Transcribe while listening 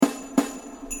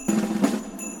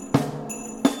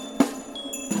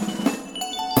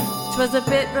'Twas a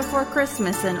bit before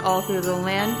Christmas, and all through the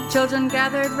land, children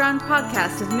gathered round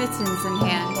podcasts with mittens in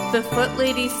hand. The foot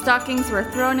lady's stockings were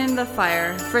thrown in the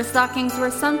fire, for stockings were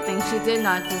something she did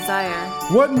not desire.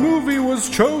 What movie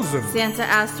was chosen? Santa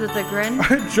asked with a grin.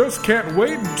 I just can't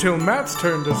wait until Matt's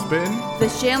turn to spin. The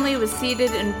Shanley was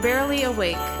seated and barely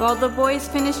awake, while the boys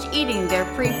finished eating their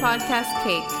pre-podcast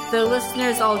cake. The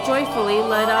listeners all joyfully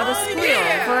let out a squeal,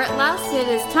 for at last it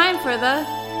is time for the...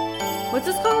 What's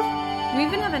this called? Do we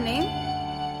even have a name?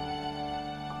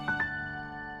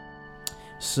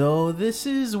 So this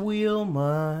is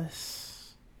Wheelmas.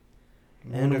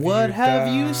 And what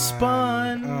have you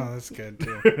spun? Oh, that's good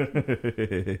too.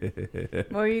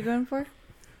 What were you going for?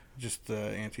 Just the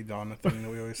Auntie Donna thing that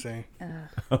we always say.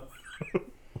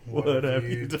 What have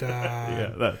you done?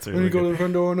 Yeah, that's when you go to the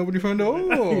front door, nobody front door.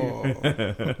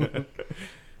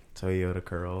 Toyota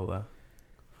Corolla.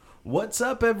 What's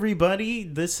up, everybody?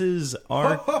 This is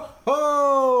our... Ho, ho,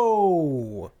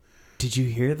 ho! Did you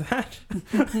hear that?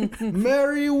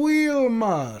 Merry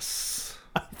Wheelmas.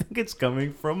 I think it's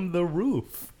coming from the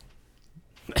roof.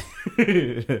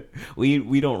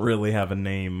 we don't really have a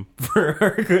name for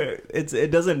her.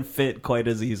 It doesn't fit quite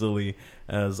as easily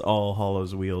as All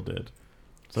Hallows Wheel did.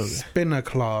 So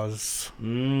Spinnaclaws.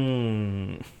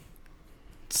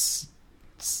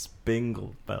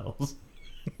 Spingle bells.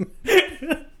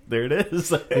 There it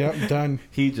is. Yep, done.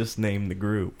 He just named the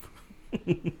group.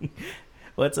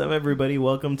 What's up, everybody?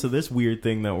 Welcome to this weird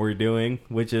thing that we're doing,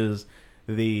 which is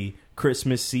the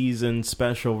Christmas season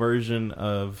special version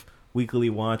of Weekly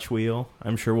Watch Wheel.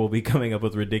 I'm sure we'll be coming up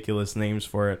with ridiculous names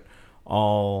for it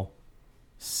all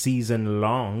season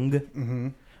long. Mm-hmm.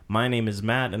 My name is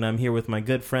Matt, and I'm here with my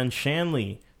good friend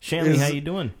Shanley. Shanley, how you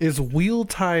doing? Is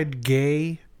Wheeltide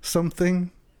gay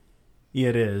something? Yeah,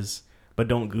 it is. But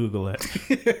don't Google it.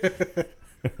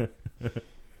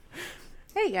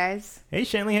 Hey, guys. Hey,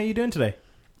 Shanley, how you doing today?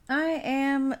 I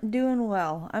am doing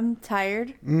well. I'm tired.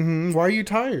 Mm-hmm. Why are you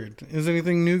tired? Is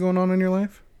anything new going on in your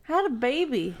life? Had a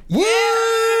baby. What?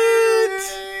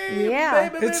 Yeah.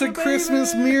 Baby, it's a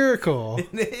Christmas miracle.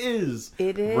 It is.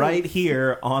 It is. Right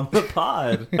here on the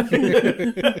pod.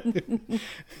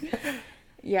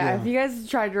 Yeah, if you guys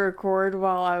tried to record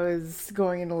while I was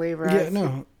going into labor.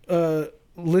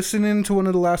 Listening to one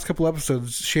of the last couple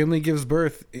episodes, Shanley gives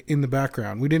birth in the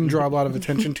background. We didn't draw a lot of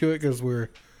attention to it because we're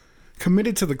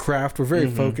committed to the craft. We're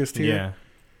very focused here. Yeah.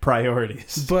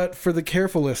 Priorities. But for the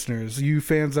careful listeners, you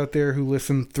fans out there who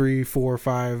listen 3, 4,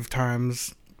 5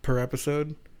 times per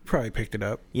episode, probably picked it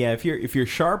up. Yeah, if you're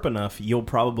sharp enough, you'll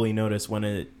probably notice when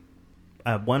it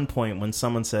at one point when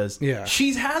someone says,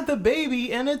 she's had the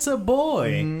baby and it's a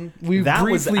boy. Mm-hmm. We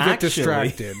briefly get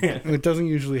distracted. It doesn't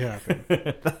usually happen.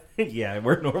 Yeah,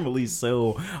 we're normally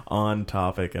so on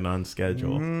topic and on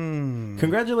schedule.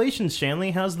 Congratulations, Shanley.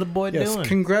 How's the boy doing? Yes,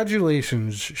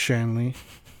 congratulations, Shanley.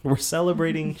 We're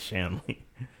celebrating Shanley.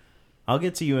 I'll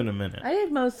get to you in a minute. I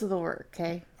did most of the work,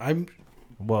 okay?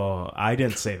 Well, I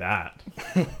didn't say that.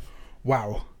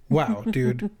 Wow,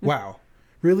 dude. Wow.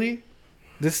 Really?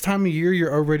 This time of year,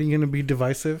 you're already going to be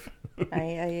divisive?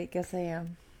 I guess I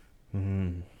am.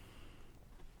 Mm-hmm.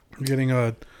 You're getting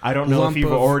a I don't know if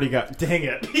you've already got... Dang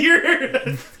it.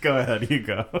 Go ahead, you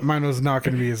go. Mine was not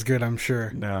going to be as good, I'm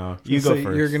sure. No, you go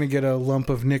first. You're going to get a lump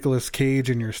of Nicolas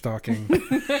Cage in your stocking.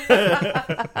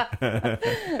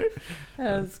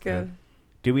 That's good.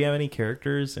 Do we have any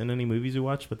characters in any movies we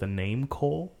watched with the name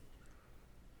Cole?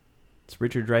 It's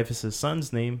Richard Dreyfuss's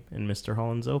son's name in Mr.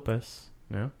 Holland's Opus.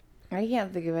 No? I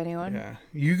can't think of anyone. Yeah.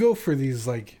 You go for these,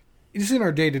 like... Just in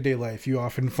our day-to-day life, you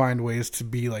often find ways to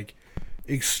be, like,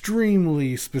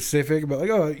 extremely specific about, like,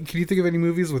 oh, can you think of any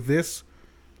movies with this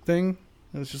thing?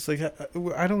 And it's just like,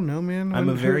 I don't know, man. I'm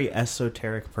a very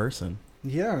esoteric person.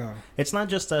 Yeah. It's not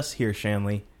just us here,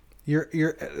 Shanley. You're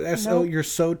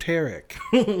soteric.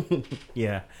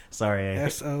 Yeah. Sorry.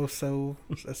 So.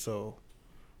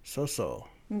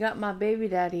 You got my baby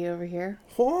daddy over here.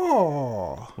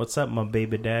 Oh. What's up, my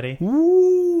baby daddy?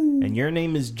 Woo. And your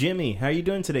name is Jimmy. How are you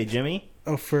doing today, Jimmy?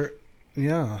 I'm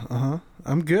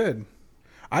good.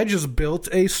 I just built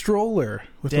a stroller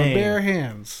with my bare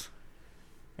hands.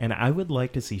 And I would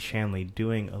like to see Shanley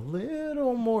doing a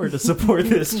little more to support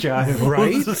this child.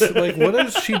 Right? Like, what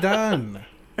has she done?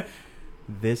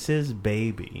 This is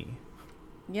baby.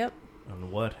 Yep. And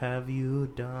what have you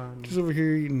done? She's over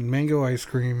here eating mango ice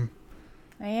cream.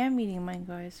 I am eating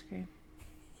mango ice cream.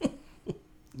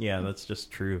 Yeah, that's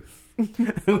just truth.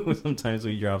 Sometimes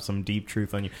we drop some deep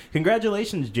truth on you.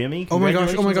 Congratulations, Jimmy. Oh my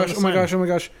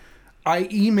gosh. I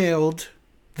emailed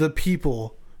the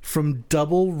people from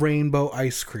Double Rainbow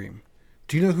Ice Cream.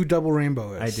 Do you know who Double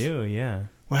Rainbow is? I do, yeah.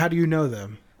 Well, how do you know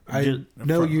them? I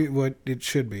know what it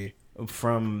should be.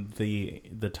 from the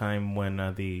time when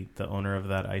the owner of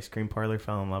that ice cream parlor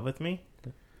fell in love with me.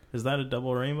 Is that a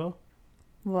double rainbow?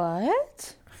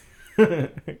 What?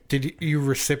 Did you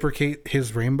reciprocate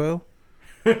his rainbow?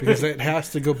 Because it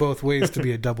has to go both ways to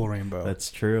be a double rainbow.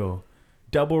 That's true.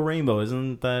 Double rainbow,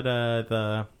 isn't that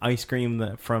the ice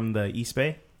cream from the East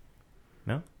Bay?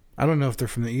 No? I don't know if they're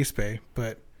from the East Bay,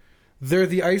 but they're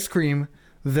the ice cream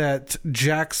that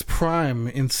Jack's Prime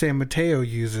in San Mateo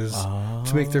uses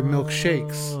to make their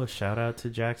milkshakes. Oh, shout out to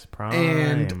Jack's Prime.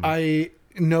 And I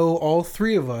know all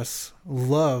three of us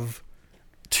love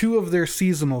two of their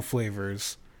seasonal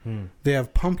flavors. They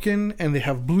have pumpkin and they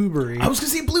have blueberry. I was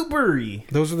going to say blueberry.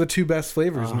 Those are the two best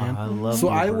flavors, man. I love So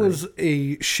blueberry. I was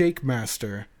a shake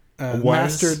master. I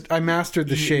mastered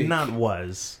the shake. Not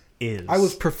was. Is. I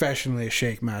was professionally a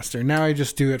shake master. Now I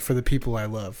just do it for the people I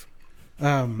love.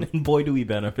 Boy, do we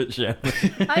benefit, Shanley.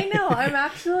 I know. I'm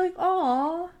actually like,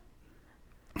 aw.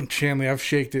 Shanley, I've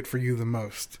shaked it for you the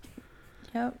most.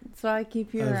 Yep. So I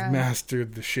keep you I've around.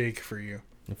 mastered the shake for you.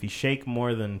 If you shake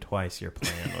more than twice, you're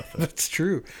playing with it. That's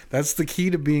true. That's the key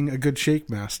to being a good shake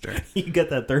master. You get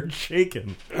that third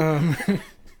shaking.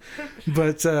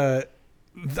 But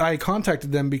I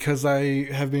contacted them because I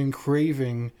have been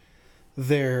craving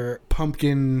their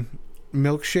pumpkin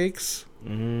milkshakes.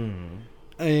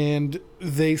 And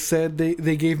they said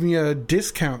they gave me a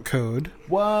discount code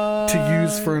to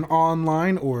use for an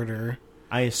online order.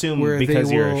 I assume because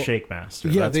you're a shake master.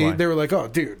 Yeah, that's they were like, oh,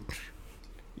 dude.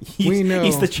 We know.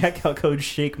 He's the checkout code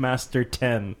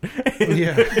ShakeMaster10.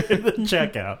 Yeah. The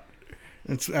checkout.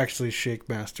 It's actually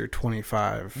ShakeMaster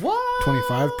 25. What?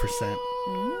 25%.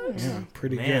 Yeah,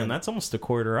 pretty good. Man, that's almost a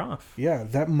quarter off. Yeah,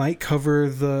 that might cover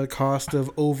the cost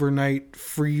of overnight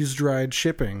freeze-dried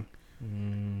shipping.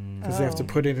 Because they have to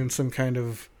put it in some kind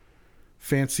of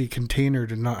fancy container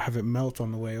to not have it melt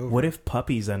on the way over. What if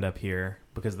puppies end up here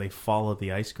because they followed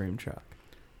the ice cream truck?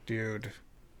 Dude.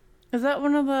 Is that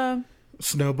one of the...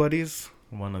 Snow Buddies?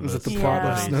 One of Is the it the plot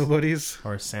of Snow Buddies?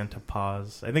 Or Santa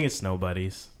Paws. I think it's Snow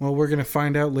Buddies. Well, we're going to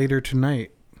find out later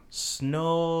tonight.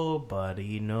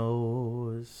 Nobody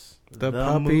knows the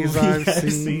puppies I've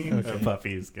seen. Okay. The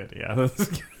puppies, good. Yeah, that's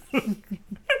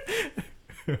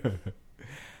good.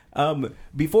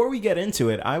 Before we get into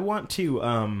it, I want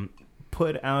to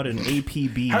put out an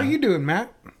APB. How are you doing,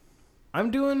 Matt? I'm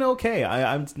doing okay.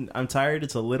 I'm tired.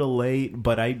 It's a little late,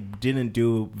 but I didn't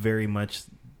do very much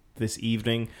this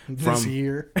evening. This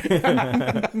year.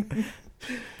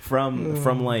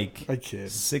 from like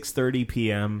 6:30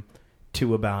 p.m.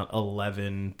 to about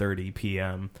 11:30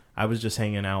 p.m. I was just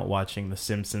hanging out watching The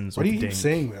Simpsons. Why with do you Dink. keep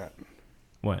saying that?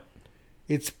 What?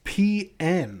 It's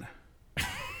PN.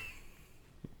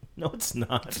 No, it's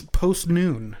not. It's post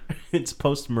noon. It's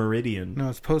post meridian. No,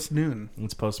 it's post noon.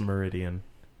 It's post meridian.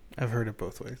 I've heard it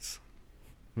both ways.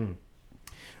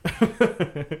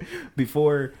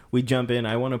 Before we jump in,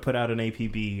 I want to put out an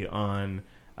APB on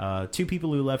two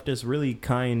people who left us really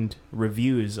kind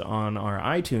reviews on our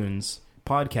iTunes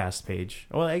podcast page.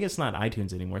 Well, I guess not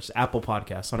iTunes anymore. It's Apple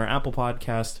Podcasts. On our Apple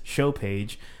Podcast show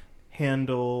page,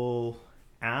 handle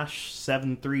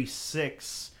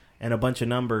Ash736 and a bunch of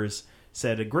numbers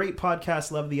said, a great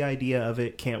podcast, love the idea of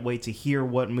it, can't wait to hear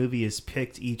what movie is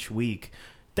picked each week.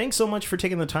 Thanks so much for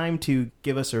taking the time to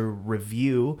give us a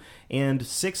review, and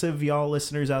 6 of y'all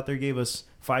listeners out there gave us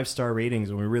 5-star ratings,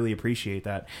 and we really appreciate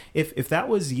that. If that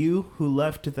was you who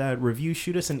left that review,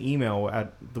 shoot us an email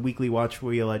at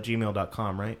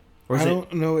theweeklywatchwheel@gmail.com, right? Or is I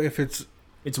don't know if it's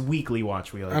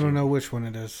weeklywatchwheel. I don't know which one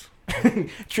it is.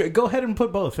 Go ahead and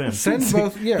put both in. Send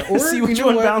both, yeah. Or see which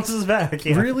one bounces back.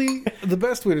 Yeah. Really, the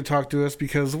best way to talk to us,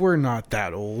 because we're not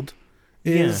that old,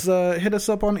 is hit us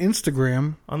up on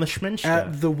Instagram on the Schminsta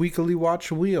at the Weekly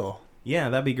Watch Wheel. Yeah,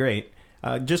 that'd be great.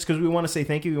 Just because we want to say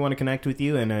thank you, we want to connect with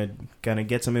you and kind of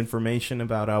get some information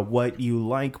about what you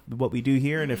like, what we do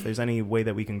here, and if there's any way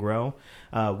that we can grow.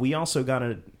 We also got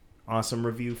an awesome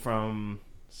review from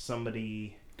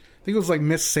somebody. I think it was like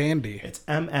Miss Sandy. It's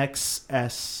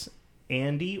MXS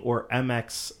Andy or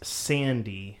MX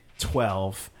Sandy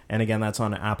 12. And again, that's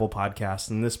on Apple Podcasts.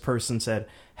 And this person said,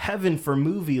 heaven for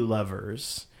movie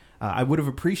lovers. I would have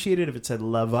appreciated if it said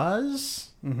lovers,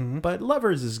 but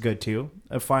lovers is good too.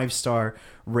 A 5-star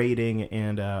rating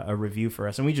and a review for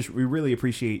us. And we really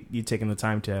appreciate you taking the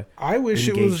time to I wish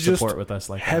it was just support with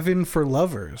us like heaven that. for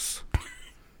lovers.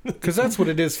 Because that's what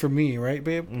it is for me, right,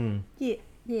 babe?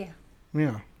 Yeah.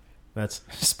 That's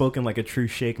spoken like a true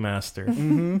shake master.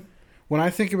 When I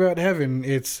think about heaven,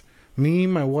 it's me,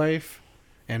 my wife,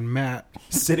 and Matt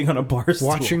sitting on a bar stool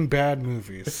watching bad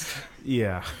movies.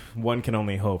 Yeah, one can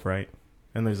only hope, right?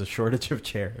 And there's a shortage of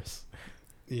chairs.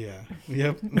 Yeah.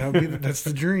 Yep. That's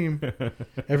the dream.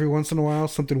 Every once in a while,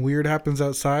 something weird happens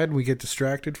outside. We get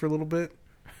distracted for a little bit.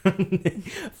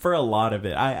 For a lot of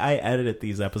it. I edit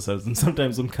these episodes, and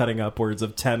sometimes I'm cutting upwards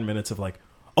of 10 minutes of like,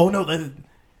 oh no,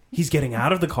 he's getting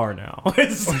out of the car now.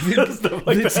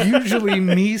 It's usually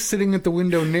me sitting at the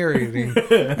window narrating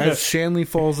as Shanley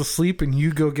falls asleep and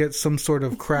you go get some sort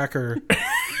of cracker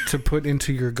to put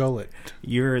into your gullet.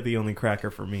 You're the only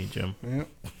cracker for me, Jim. Yep.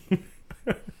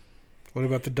 What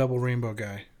about the double rainbow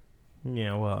guy?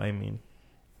 Yeah, well, I mean...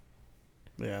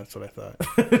 Yeah, that's what I thought.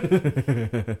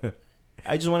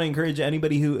 I just want to encourage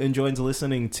anybody who enjoys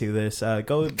listening to this,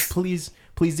 please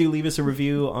do leave us a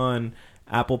review on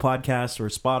Apple Podcasts or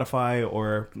Spotify,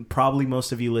 or probably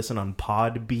most of you listen on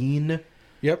Podbean.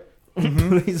 Yep.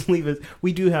 Mm-hmm. Please leave us.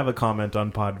 We do have a comment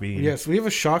on Podbean. Yes, we have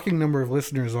a shocking number of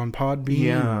listeners on Podbean.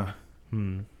 Yeah.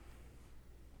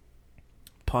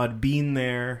 Podbean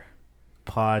there.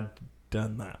 Pod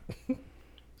done that.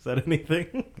 Is that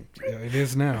anything? Yeah, it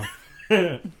is now.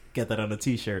 Get that on a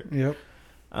t-shirt. Yep.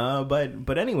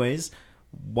 But anyways,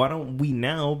 why don't we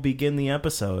now begin the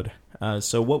episode?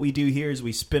 So what we do here is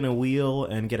we spin a wheel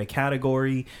and get a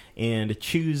category and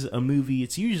choose a movie.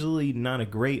 It's usually not a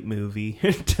great movie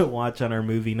to watch on our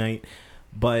movie night,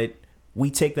 but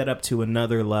we take that up to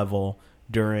another level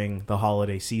during the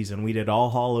holiday season. We did All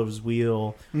Hallows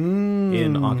Wheel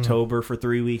in October for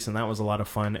 3 weeks, and that was a lot of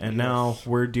fun. And now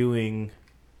we're doing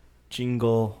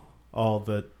Jingle All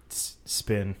the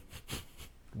Spin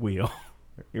Wheel.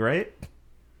 You right?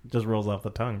 It just rolls off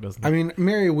the tongue, doesn't it? I mean,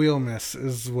 Merry Wheelmas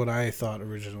is what I thought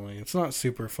originally. It's not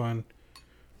super fun,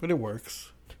 but it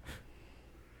works.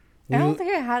 I don't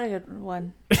think I had a good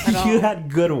one at all. You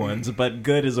had good ones, but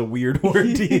good is a weird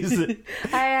word to use.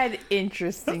 I had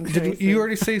interesting choices. Did you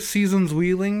already say Seasons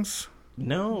Wheelings?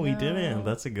 No, we didn't.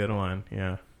 That's a good one.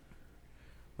 Yeah.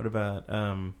 What about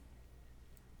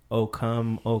O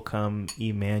Come,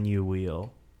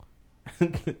 Emmanuel?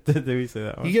 Did we say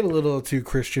that one? You get a little too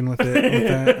Christian with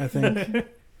that, I think.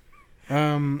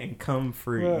 And come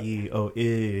for ye, O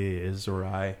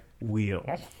Israel, wheel.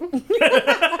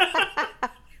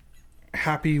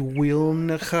 Happy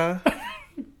Wheelnecha.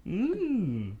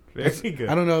 Very good.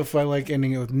 I don't know if I like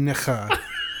ending it with necha.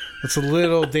 It's a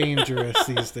little dangerous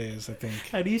these days, I think.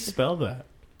 How do you spell that?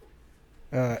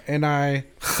 N-I-H-H-A.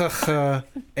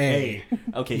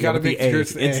 Okay, you gotta make sure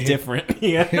it's A. Different.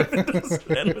 Yeah.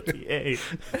 Spell with the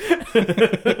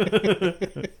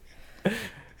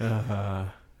A.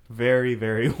 Very,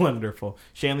 very wonderful.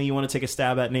 Shanley, you want to take a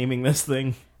stab at naming this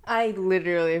thing? I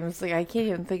literally am just like, I can't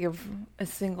even think of a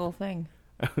single thing.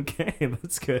 Okay,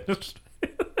 that's good.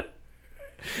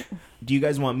 Do you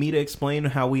guys want me to explain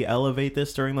how we elevate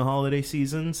this during the holiday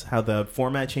seasons? How the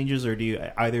format changes, or do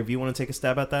either of you want to take a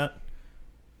stab at that?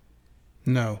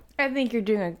 No. I think you're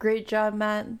doing a great job,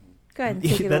 Matt. Go ahead and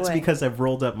take it away. That's because I've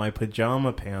rolled up my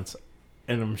pajama pants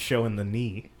and I'm showing the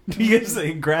knee. Because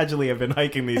gradually I've been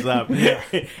hiking these up.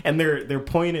 And they're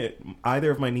pointed, either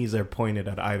of my knees are pointed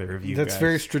at either of you guys. That's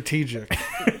very strategic.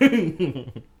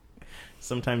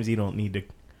 Sometimes you don't need to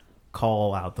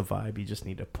call out the vibe. You just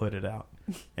need to put it out.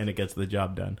 And it gets the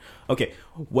job done. Okay,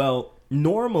 well,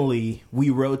 normally we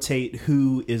rotate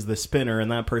who is the spinner,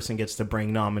 and that person gets to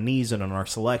bring nominees. And on our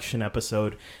selection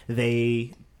episode,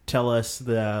 they tell us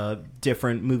the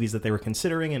different movies that they were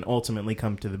considering and ultimately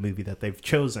come to the movie that they've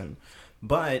chosen.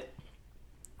 But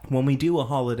when we do a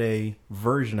holiday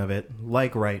version of it,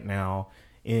 like right now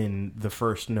in the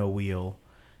first No Wheel...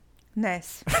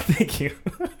 Nice. Thank you.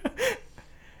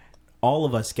 All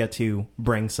of us get to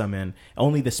bring some in.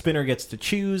 Only the spinner gets to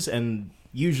choose, and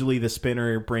usually the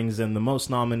spinner brings in the most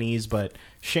nominees, but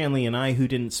Shanley and I, who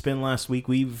didn't spin last week,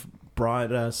 we've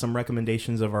brought some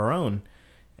recommendations of our own.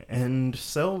 And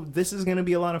so this is going to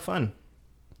be a lot of fun.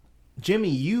 Jimmy,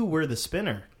 you were the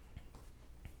spinner.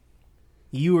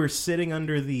 You were sitting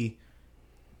under the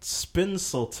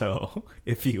spinseltoe,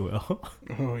 if you will.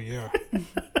 Oh, yeah.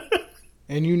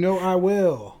 And you know I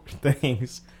will.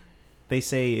 Thanks. They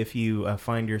say if you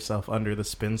find yourself under the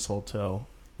spinseltoe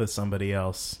with somebody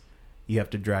else, you have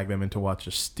to drag them in to watch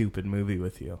a stupid movie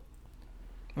with you.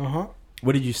 Uh-huh.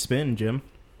 What did you spin, Jim?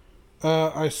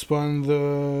 I spun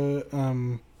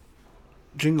the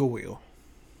jingle wheel.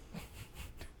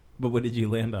 But what did you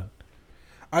land on?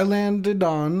 I landed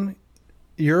on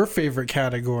your favorite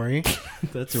category.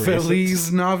 That's racist.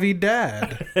 Feliz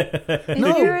NaviDAD.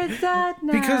 No, you're a dad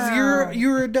now. Because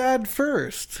you're a dad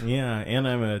first. Yeah, and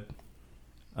I'm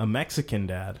a Mexican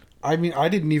dad. I mean, I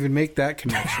didn't even make that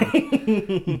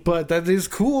connection. But that is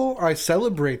cool. I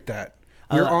celebrate that.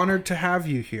 We're honored to have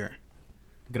you here.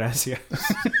 Gracias.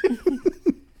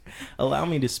 Allow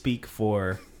me to speak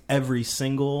for every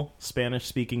single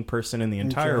Spanish-speaking person in the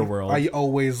entire world. I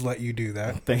always let you do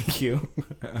that. Thank you.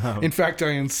 In fact,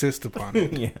 I insist upon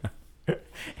it. Yeah.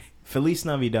 Feliz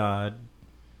NaviDAD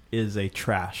is a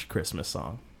trash Christmas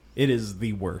song. It is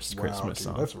the worst Christmas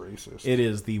song. That's racist. It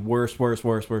is the worst.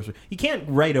 You can't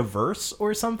write a verse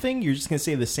or something. You're just going to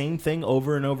say the same thing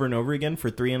over and over and over again for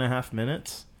 3.5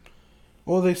 minutes.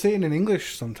 Well, they say it in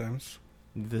English sometimes.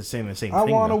 The same thing. I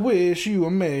want to wish you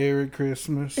a Merry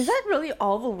Christmas. Is that really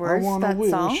all the words I that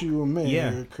wish song? you a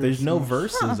Merry Christmas. There's no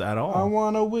verses at all. I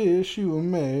want to wish you a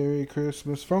Merry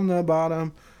Christmas from the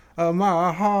bottom of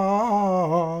my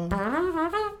heart.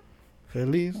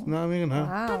 Feliz NaviDAD.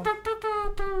 Wow.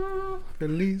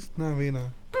 Feliz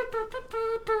NaviDAD.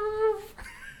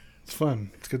 It's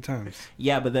fun. It's good times.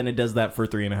 Yeah, but then it does that for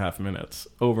 3.5 minutes.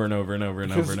 Over and over and over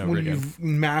and over and over when again. You've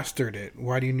mastered it,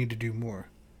 why do you need to do more?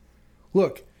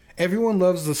 Look, everyone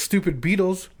loves the stupid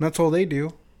Beatles. And that's all they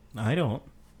do. I don't.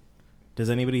 Does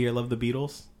anybody here love the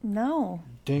Beatles? No.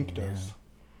 Dink does.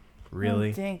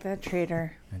 Really? Oh, dang, that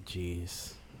traitor.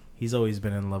 Jeez. He's always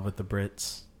been in love with the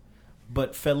Brits.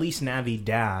 But Feliz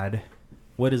NaviDAD,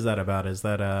 what is that about? Is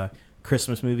that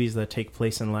Christmas movies that take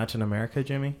place in Latin America,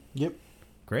 Jimmy? Yep.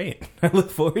 Great. I look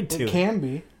forward to it. It can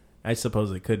be. I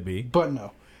suppose it could be. But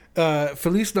no.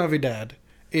 Feliz NaviDAD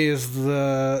is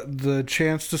the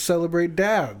chance to celebrate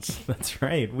dads. That's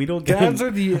right. We don't get dads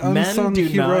are the unsung men do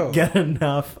hero. not get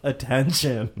enough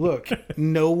attention. Look,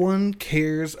 no one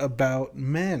cares about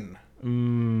men.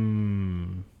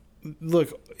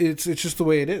 Look, it's just the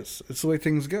way it is. It's the way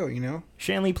things go, you know?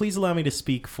 Shanley, please allow me to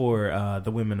speak for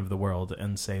the women of the world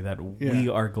and say that we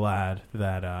are glad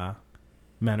that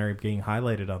men are being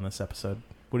highlighted on this episode.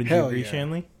 Wouldn't you agree,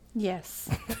 Shanley? Yes.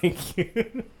 Thank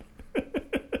you.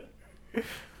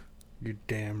 You're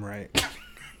damn right.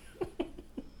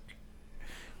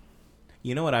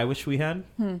 You know what I wish we had?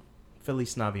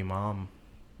 Feliz Navi Mom.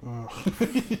 Oh.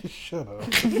 Shut up.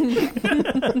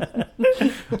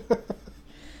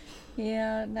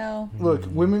 Yeah, no. Look,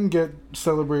 women get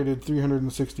celebrated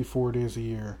 364 days a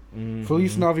year.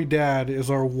 Feliz NaviDAD is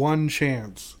our one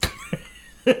chance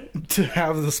to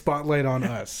have the spotlight on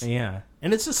us. Yeah.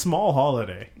 And it's a small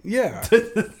holiday. Yeah.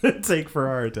 to take for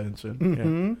our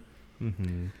attention. Yeah.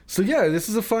 So yeah, this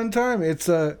is a fun time. It's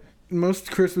most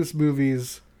Christmas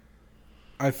movies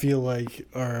I feel like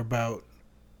are about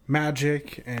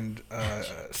magic and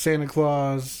Santa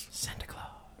Claus.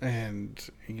 And,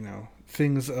 you know,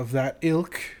 things of that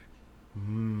ilk.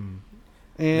 And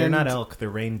they're not elk, they're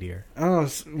reindeer. Oh,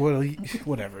 well,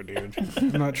 whatever, dude.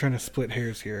 I'm not trying to split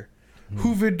hairs here.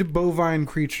 Hooved bovine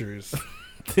creatures.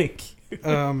 Thank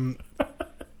you.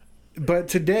 But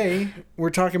today,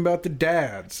 we're talking about the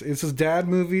dads. This is dad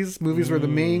movies where the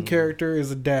main character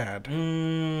is a dad.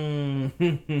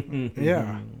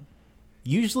 Yeah.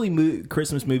 Usually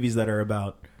Christmas movies that are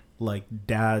about, like,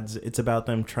 dads, it's about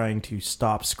them trying to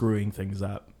stop screwing things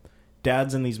up.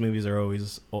 Dads in these movies are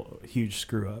always huge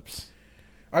screw-ups.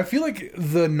 I feel like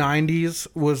the 90s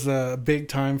was a big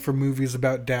time for movies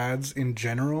about dads in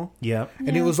general. Yeah.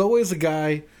 And it was always a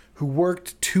guy who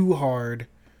worked too hard.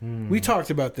 We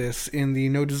talked about this in the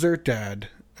No Dessert Dad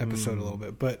episode a little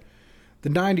bit, but the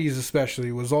 90s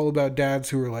especially was all about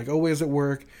dads who were like always at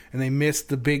work and they missed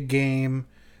the big game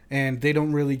and they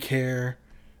don't really care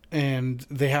and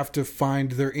they have to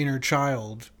find their inner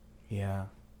child. Yeah.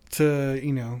 To,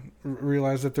 you know,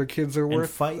 realize that their kids are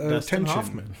worth fight Dustin attention.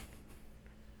 Hoffman.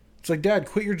 It's like, Dad,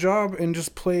 quit your job and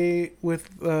just play with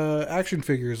action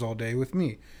figures all day with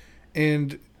me.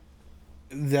 And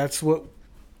that's what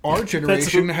our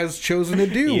generation has chosen to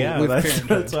do. Yeah, with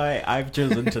that's why I've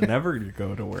chosen to never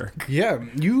go to work. Yeah,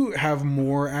 you have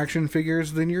more action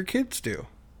figures than your kids do.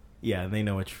 Yeah, they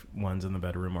know which ones in the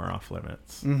bedroom are off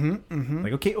limits. Mm-hmm.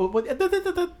 Like, okay,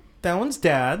 that one's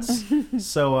Dad's,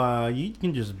 so you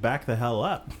can just back the hell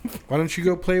up. Why don't you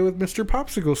go play with Mr.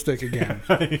 Popsicle Stick again?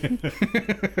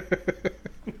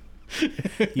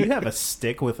 You have a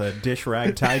stick with a dish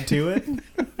rag tied to it?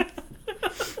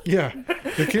 Yeah.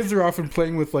 The kids are often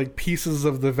playing with, like, pieces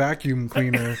of the vacuum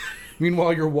cleaner.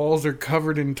 Meanwhile, your walls are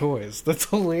covered in toys. That's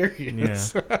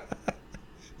hilarious. Yeah.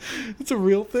 It's a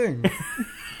real thing.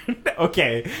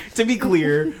 Okay, to be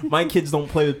clear, my kids don't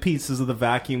play with pieces of the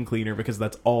vacuum cleaner because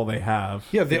that's all they have.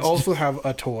 Yeah, they also have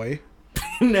a toy.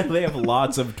 No, they have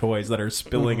lots of toys that are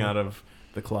spilling out of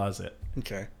the closet.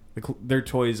 Okay. Their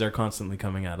toys are constantly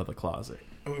coming out of the closet.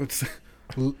 It's,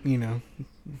 you know,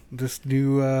 this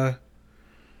new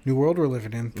world we're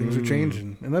living in. Things are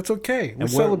changing, and that's okay. We'll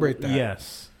celebrate that.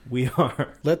 Yes, we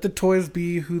are. Let the toys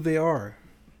be who they are.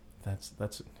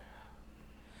 That's.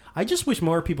 I just wish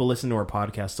more people listen to our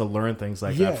podcast to learn things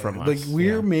like that from us. Like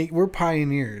we're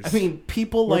pioneers. I mean,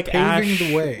 people We're like paving Ash,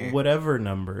 the way. whatever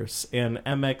numbers, and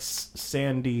MX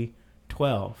Sandy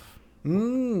 12.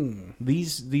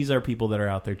 These are people that are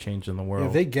out there changing the world.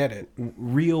 Yeah, they get it.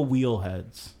 Real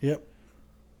wheelheads. Yep.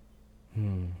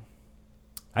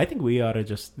 I think we ought to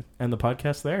just end the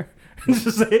podcast there.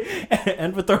 Just say,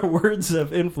 end with our words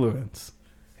of influence.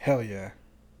 Hell yeah.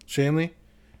 Shanley?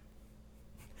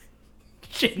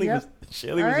 Shanley Yep. was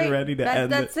ready to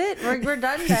end That's it. We're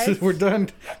done, guys. We're done.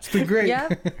 It's been great. Yeah.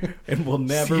 And we'll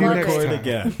never See you next record time.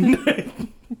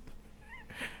 again.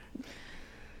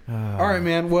 All right,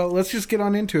 man. Well, let's just get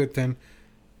on into it then.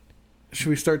 Should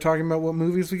we start talking about what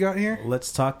movies we got here?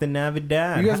 Let's talk the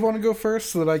NaviDAD. You guys want to go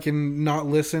first so that I can not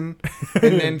listen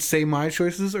and then say my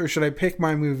choices? Or should I pick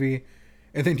my movie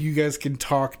and then you guys can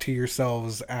talk to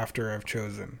yourselves after I've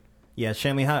chosen? Yeah,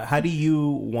 Shanley, how do you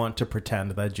want to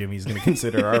pretend that Jimmy's going to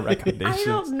consider our recommendations? I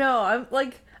don't know. I'm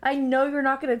like, I know you're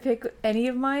not going to pick any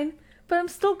of mine, but I'm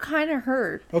still kind of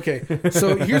hurt. Okay,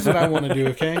 so here's what I want to do,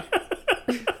 okay?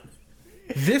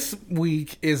 This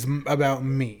week is about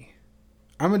me.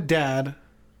 I'm a dad.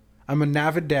 I'm a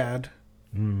NaviDAD.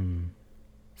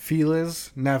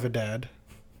 Feliz NaviDAD.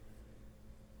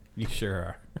 You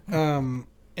sure are.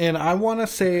 And I want to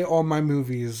say all my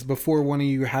movies before one of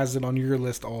you has it on your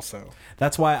list also.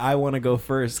 That's why I want to go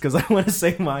first, because I want to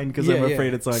say mine, because I'm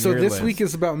afraid it's on your list. So this week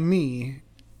is about me,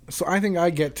 so I think I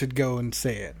get to go and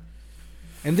say it.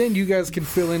 And then you guys can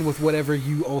fill in with whatever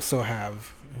you also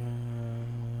have.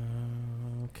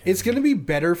 Okay. It's going to be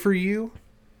better for you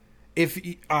if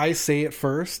I say it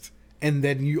first, and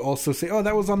then you also say, oh,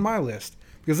 that was on my list.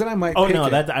 Because then I might pick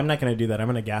it. I'm not going to do that. I'm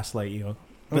going to gaslight you.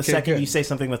 The second you say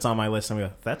something that's on my list, I'm going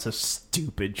to go, that's a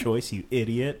stupid choice, you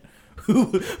idiot.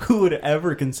 Who would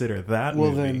ever consider that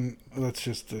Well, movie? then, let's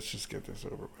just get this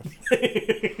over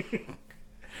with.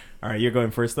 All right, you're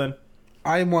going first then?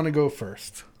 I want to go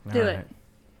first. Do All it. right.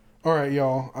 All right,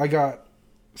 y'all. I got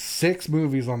 6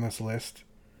 movies on this list.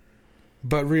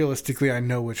 But realistically, I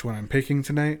know which one I'm picking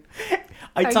tonight.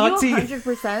 I Are talked to you you.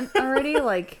 100% already?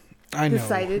 Like, I know.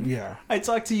 decided? Yeah. I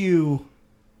talked to you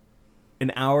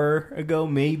an hour ago,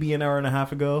 maybe an hour and a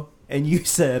half ago, and you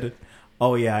said,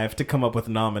 "Oh yeah, I have to come up with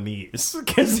nominees,"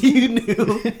 because you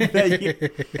knew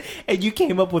that and you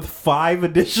came up with 5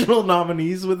 additional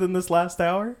nominees within this last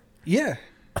hour. Yeah.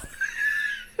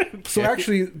 So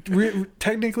actually,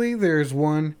 technically, there's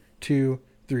 1, 2,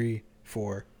 3,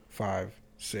 4, 5,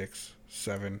 6,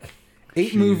 7,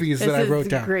 8 movies that I wrote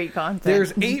down. Great content.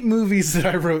 There's 8 movies that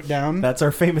I wrote down. That's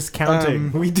our famous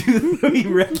counting. We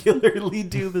regularly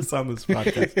do this on this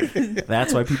podcast.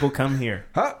 That's why people come here.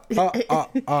 That's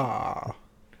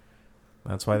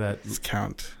That's why that.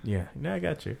 count. Yeah, no, I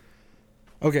got you.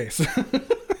 Okay, so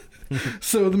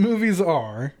so the movies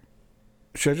are.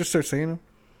 Should I just start saying them?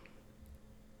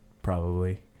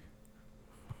 Probably.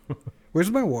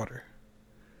 Where's my water?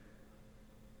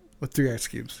 With 3 ice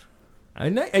cubes. I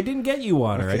didn't get you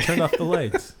water. Okay. I turned off the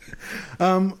lights.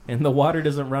 And the water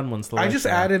doesn't run once the lights I just are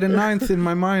out. added a 9th in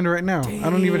my mind right now. I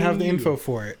don't even have the info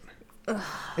for it.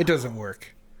 It doesn't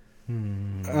work.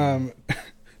 The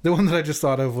one that I just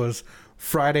thought of was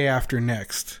Friday After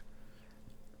Next.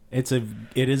 It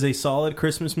is a solid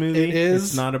Christmas movie. It is.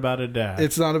 It's not about a dad.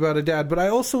 It's not about a dad, but I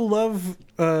also love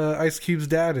Ice Cube's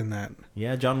dad in that.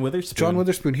 Yeah, John Witherspoon. John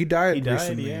Witherspoon. He died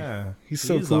recently. Yeah. He's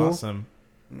so cool. Awesome.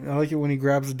 I like it when he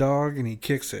grabs a dog and he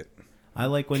kicks it. I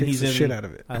like when Kicks he's the in shit out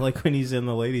of it. I like when he's in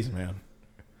The Ladies Man.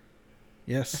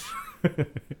 Yes.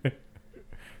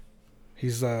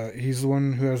 He's the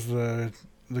one who has the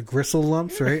gristle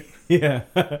lumps, right? Yeah.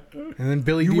 And then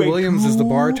Billy You D. ain't Williams is the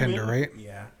cool, bartender, man. right?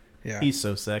 Yeah. Yeah. He's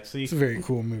so sexy. It's a very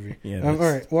cool movie. Yeah, all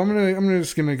right. Well, I'm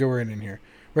just gonna go right in here.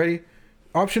 Ready?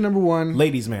 Option number 1.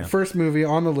 Ladies Man. First movie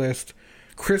on the list: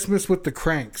 Christmas with the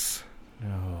Cranks.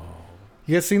 Oh.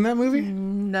 You guys seen that movie?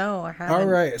 No, I haven't. All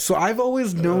right. So I've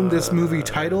always known this movie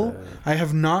title. I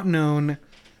have not known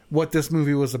what this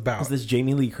movie was about. Is this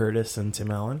Jamie Lee Curtis and Tim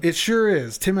Allen? It sure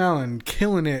is. Tim Allen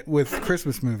killing it with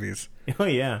Christmas movies. Oh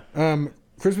yeah.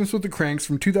 Christmas with the Cranks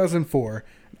from 2004,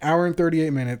 an hour and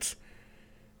 38 minutes.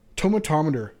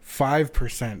 Tomatometer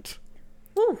 5%.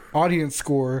 Woo. Audience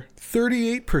score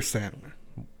 38%.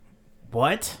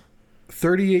 What?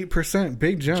 38%,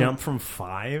 big jump. Jump from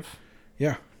 5?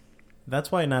 Yeah.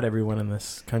 That's why not everyone in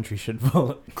this country should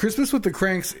vote. Christmas with the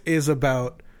Cranks is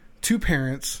about 2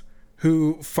 parents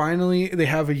who finally they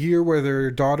have a year where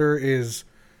their daughter is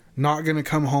not going to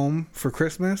come home for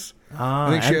Christmas.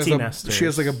 I think she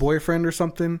has like a boyfriend or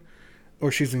something,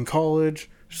 or she's in college.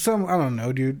 I don't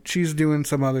know, dude. She's doing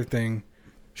some other thing.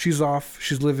 She's off.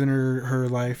 She's living her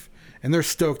life, and they're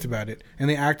stoked about it, and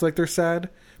they act like they're sad,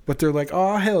 but they're like,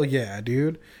 oh, hell yeah,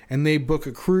 dude. And they book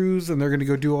a cruise, and they're going to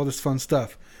go do all this fun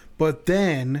stuff. But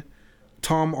then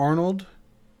Tom Arnold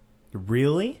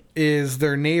Really? is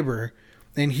their neighbor,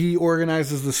 and he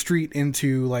organizes the street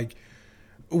into, like,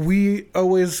 we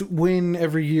always win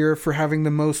every year for having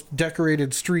the most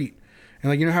decorated street. And,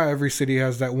 like, you know how every city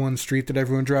has that one street that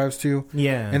everyone drives to?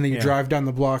 Yeah. And then you drive down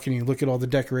the block and you look at all the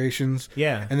decorations.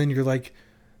 Yeah. And then you're like,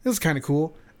 this is kind of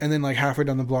cool. And then, like, halfway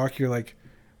down the block, you're like,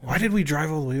 why did we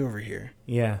drive all the way over here?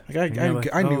 Yeah. Like,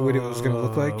 I knew what it was going to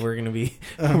look like. We're going to be,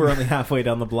 we're only halfway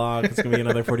down the block. It's going to be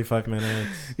another 45 minutes.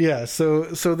 Yeah. So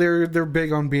they're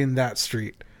big on being that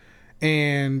street.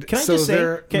 And Can I so just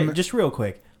say, just real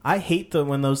quick, I hate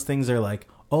when those things are like,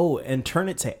 oh, and turn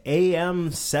it to AM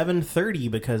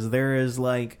 7:30 because there is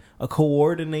like a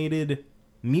coordinated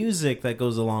music that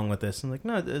goes along with this. I'm like,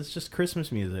 no, it's just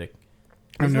Christmas music.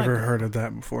 I've never heard of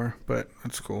that before, but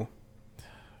that's cool.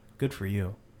 Good for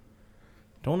you.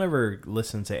 Don't ever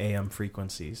listen to AM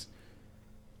frequencies.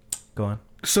 Go on.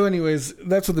 So anyways,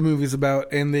 that's what the movie's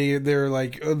about, and they're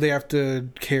like, they have to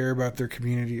care about their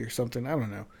community or something. I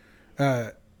don't know.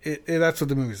 That's what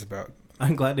the movie's about.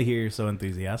 I'm glad to hear you're so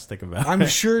enthusiastic about it. I'm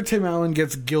sure Tim Allen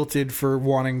gets guilted for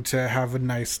wanting to have a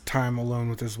nice time alone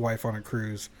with his wife on a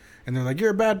cruise. And they're like, you're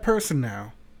a bad person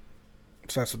now.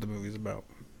 So that's what the movie's about.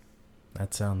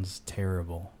 That sounds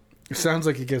terrible. It sounds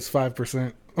like he gets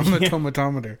 5% on the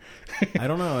tomatometer. I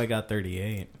don't know. I got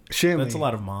 38. Shanley, That's a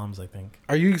lot of moms, I think.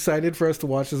 are you excited for us to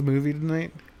watch this movie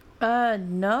tonight?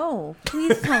 No.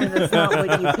 Please tell me that's not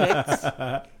what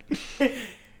you picked.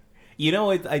 You know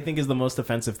what I think is the most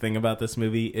offensive thing about this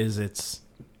movie is it's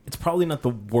probably not the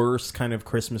worst kind of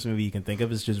Christmas movie you can think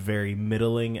of. It's just very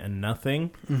middling and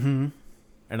nothing. Mm-hmm.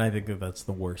 And I think that's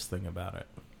the worst thing about it.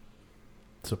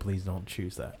 So please don't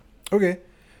choose that. Okay.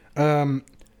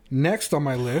 Next on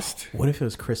my list. What if it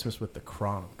was Christmas with the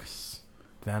Kronks?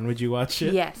 Then would you watch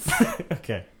it? Yes.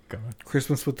 Okay, go on.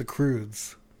 Christmas with the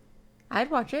Crudes. I'd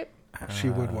watch it. She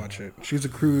would watch it. She's a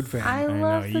Crude fan. I know,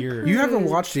 love the you're- Crude. You haven't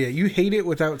watched it yet. You hate it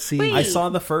without seeing Wait. I it. saw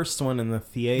the first one in the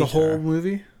theater. The whole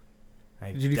movie?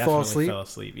 I Did you fall definitely asleep? fell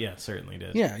asleep. Yeah, certainly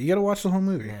did. Yeah, you gotta watch the whole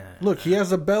movie. Yeah. Look, he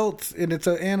has a belt and it's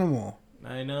an animal.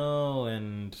 I know,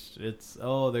 and it's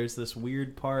there's this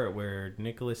weird part where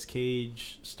Nicolas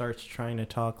Cage starts trying to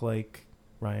talk like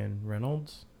Ryan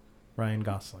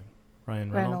Gosling.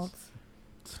 Ryan Reynolds.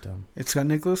 It's dumb. It's got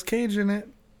Nicolas Cage in it.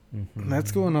 Mm-hmm.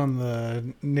 That's going on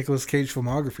the Nicolas Cage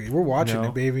filmography. We're watching No.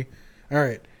 it, baby. All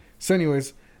right. So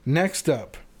anyways, next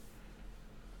up.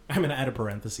 I'm going to add a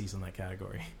parenthesis in that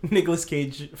category. Nicolas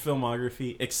Cage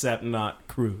filmography, except not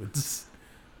Crudes.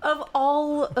 Of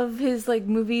all of his like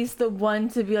movies, the one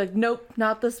to be like, nope,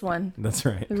 not this one. That's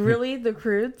right. Really, The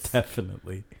Crudes?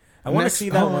 Definitely. I want to Next- see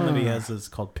that one that he has is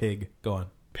called Pig. Go on.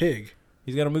 Pig.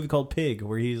 He's got a movie called Pig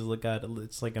where he's got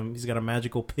he's got a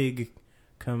magical pig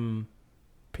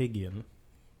companion.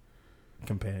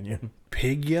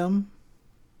 Pig yum?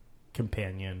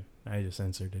 Companion. I just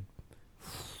inserted.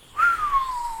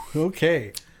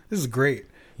 Okay. This is great.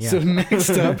 Yeah. So next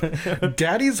up,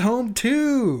 Daddy's Home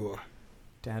 2.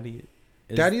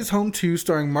 Daddy's Home 2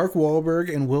 starring Mark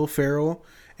Wahlberg and Will Ferrell,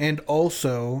 and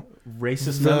also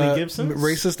Racist Melly Gibson?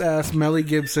 Racist ass Melly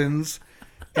Gibsons.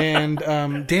 And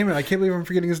damn it, I can't believe I'm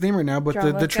forgetting his name right now, but John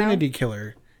the Lithgow? Trinity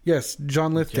Killer. Yes,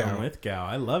 John Lithgow. John Lithgow.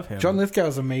 I love him. John Lithgow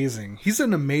is amazing. He's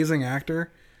an amazing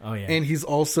actor. Oh, yeah. And he's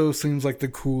also seems like the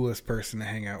coolest person to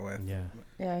hang out with. Yeah.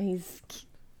 Yeah, he's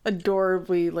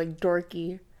adorably like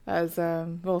dorky as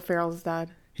Will Ferrell's dad.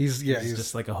 He's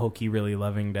just like a hokey, really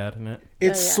loving dad in it.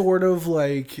 It's Oh, yeah. sort of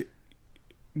like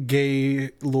gay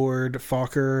Lord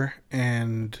Fokker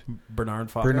and Bernard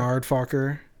Fokker. Bernard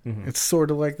Fokker. Mhm. It's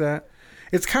sort of like that.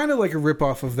 It's kind of like a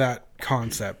ripoff of that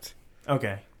concept.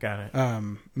 Okay, got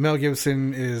it. Mel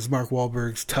Gibson is Mark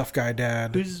Wahlberg's tough guy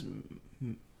dad. Who's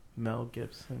Mel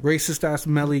Gibson? Racist ass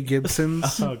Melly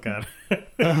Gibsons. Oh, God.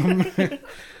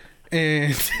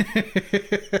 And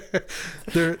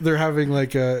they're having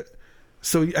like a.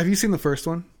 So have you seen the first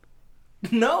one?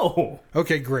 No.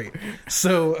 Okay, great.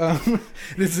 So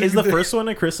this Is the first one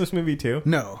a Christmas movie, too?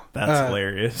 No, That's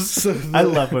hilarious. so I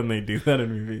love when they do that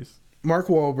in movies. Mark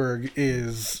Wahlberg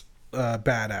is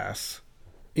badass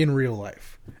in real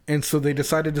life, and so they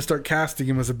decided to start casting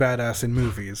him as a badass in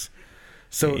movies.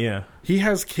 So Yeah. he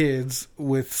has kids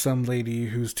with some lady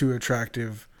who's too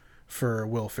attractive for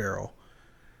Will Ferrell,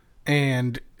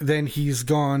 and then he's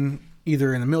gone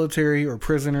either in the military or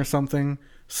prison or something,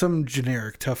 some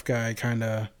generic tough guy kind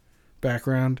of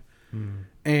background,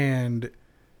 and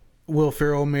Will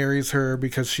Ferrell marries her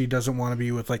because she doesn't want to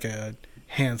be with like a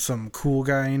handsome cool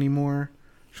guy anymore.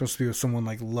 She wants to be with someone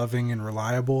like loving and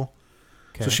reliable.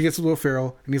 So she gets with Will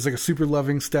Ferrell, and he's like a super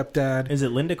loving stepdad. Is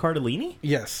it Linda Cardellini?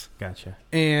 Yes. Gotcha.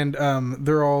 And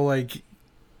they're all like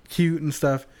cute and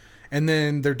stuff. And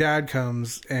then their dad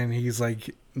comes, and he's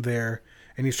like there,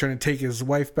 and he's trying to take his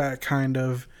wife back, kind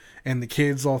of. And the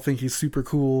kids all think he's super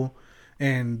cool.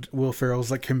 And Will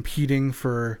Ferrell's like competing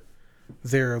for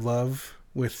their love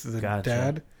with the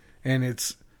dad. And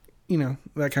it's, you know,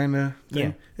 that kind of thing.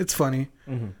 Yeah. It's funny.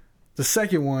 Mm-hmm. The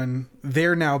second one,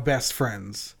 they're now best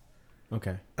friends.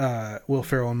 Okay. Will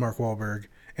Ferrell and Mark Wahlberg.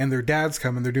 And their dads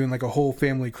come, and they're doing like a whole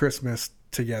family Christmas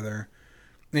together.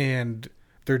 And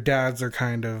their dads are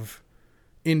kind of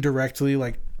indirectly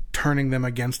like turning them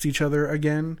against each other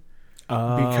again.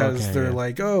 Because they're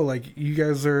like, oh, like you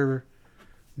guys are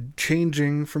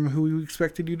changing from who we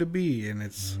expected you to be. And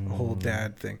it's a whole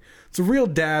dad thing. It's a real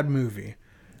dad movie.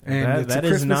 And that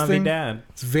is NaviDAD.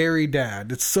 It's very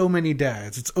dad. It's so many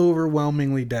dads. It's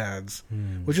overwhelmingly dads,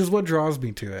 which is what draws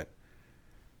me to it.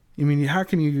 I mean, how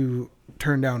can you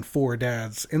turn down 4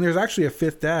 dads? And there's actually a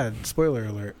 5th dad. Spoiler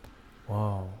alert.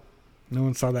 Wow. No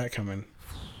one saw that coming.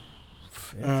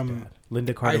 5th dad.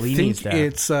 Linda Cardellini's dad. I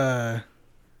think it's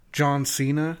John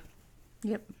Cena.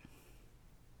 Yep.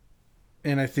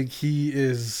 And I think he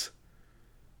is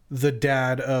the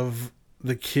dad of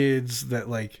the kids that,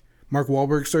 like, Mark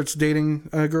Wahlberg starts dating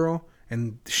a girl,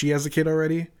 and she has a kid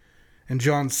already. And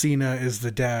John Cena is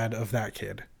the dad of that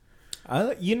kid.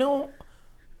 You know,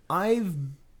 I've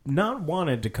not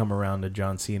wanted to come around to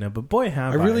John Cena, but boy,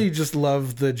 have I. I really just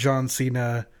love the John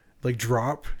Cena, like,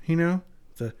 drop, you know?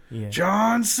 The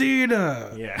John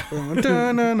Cena! Yeah.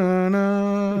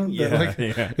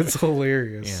 Yeah. It's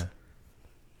hilarious. Yeah.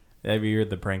 Have you heard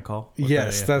the prank call?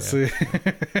 Yes, that's it.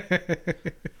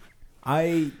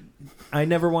 I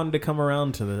never wanted to come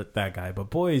around to that guy, but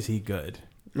boy, is he good.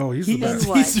 Oh, he's the best.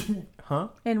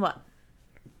 What? In what?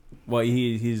 Well,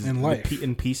 he's in life.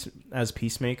 As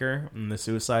Peacemaker in the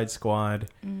Suicide Squad.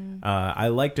 I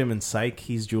liked him in Psych.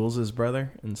 He's Jules'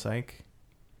 brother in Psych.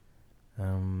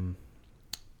 I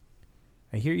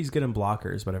hear he's good in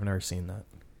Blockers, but I've never seen that.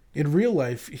 In real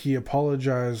life, he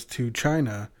apologized to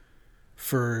China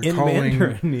for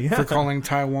calling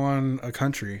Taiwan a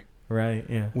country. Right,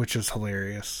 yeah. Which is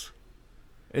hilarious.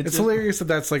 It's hilarious that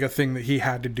that's like a thing that he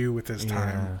had to do with his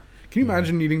time. Can you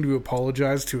imagine needing to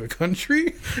apologize to a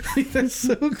country? That's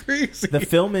so crazy. The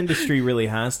film industry really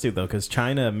has to, though, because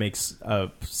China makes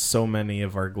so many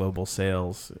of our global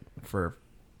sales for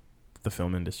the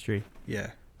film industry.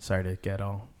 Yeah. Sorry to get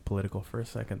all political for a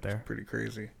second there. Pretty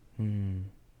crazy.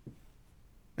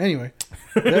 Anyway,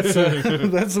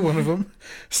 that's one of them.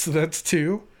 So that's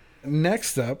 2.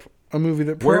 Next up, a movie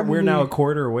that probably... We're now a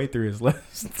quarter away through his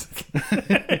list.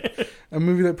 A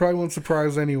movie that probably won't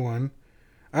surprise anyone.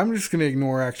 I'm just going to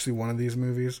ignore actually one of these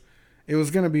movies. It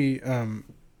was going to be...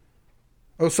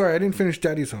 Oh, sorry, I didn't finish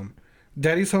Daddy's Home.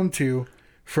 Daddy's Home 2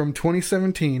 from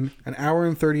 2017, an hour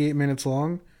and 38 minutes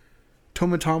long.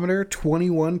 Tomatometer,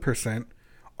 21%.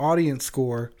 Audience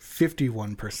score,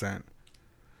 51%.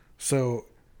 So,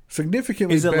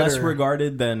 significantly better. Is it less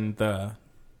regarded than the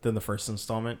first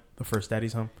installment, the first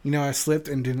Daddy's Home? You know, I slipped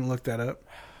and didn't look that up,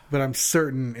 but I'm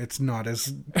certain it's not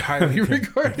as highly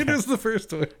regarded as the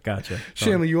first one. Gotcha.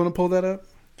 Shanley, you want to pull that up?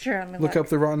 Sure. Look up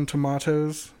the Rotten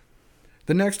Tomatoes.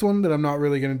 The next one that I'm not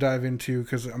really going to dive into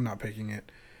because I'm not picking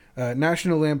it.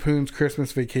 National Lampoon's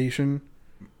Christmas Vacation,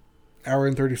 hour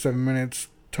and 37 minutes.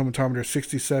 Tomatometer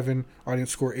 67, audience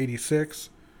score 86.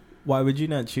 Why would you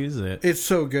not choose it? It's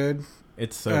so good.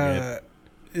 It's so good.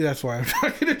 That's why I'm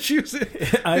not going to choose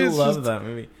it. I love that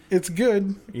movie. It's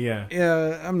good. Yeah.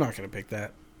 Yeah, I'm not going to pick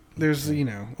that. There's,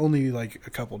 only like a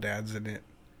couple dads in it.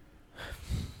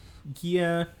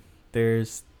 Yeah,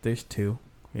 there's 2.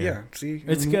 Yeah, see?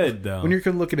 It's good, though. When you're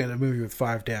looking at a movie with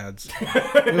 5 dads,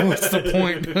 what's the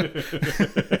point?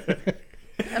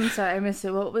 I'm sorry, I missed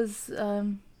it. What was...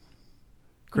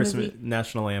 Christmas movie?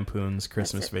 National Lampoon's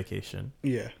Christmas Vacation.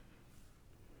 Yeah.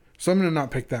 So I'm going to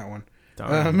not pick that one.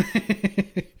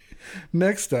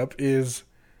 Next up is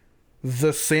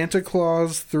The Santa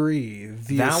Claus 3,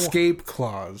 The Escape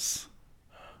Clause.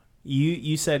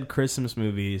 You said Christmas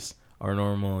movies are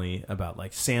normally about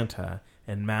like Santa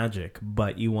and magic,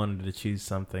 but you wanted to choose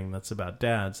something that's about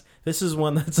dads. This is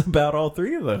one that's about all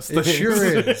 3 of those things. It sure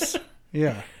is.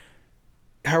 Yeah.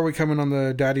 How are we coming on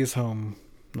the Daddy's Home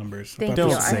numbers? Thank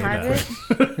Don't you. say I have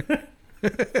that.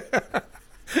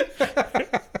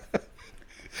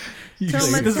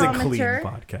 This is a clean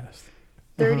podcast.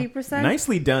 30%.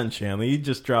 Nicely done, Shanley. You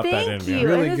just dropped that in. Thank you.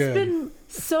 Really and it's good. been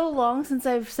so long since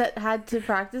I've had to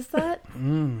practice that.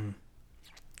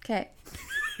 Okay.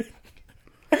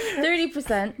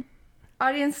 30%.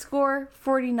 Audience score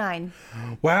 49.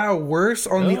 Wow, worse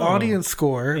on the audience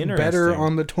score, better Interesting.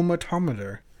 on the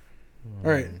tomatometer.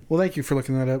 All right. Well, thank you for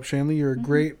looking that up, Shanley. You're a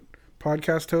great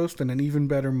podcast host and an even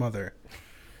better mother.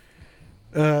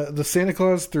 The Santa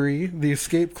Claus 3, The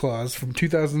Escape Clause from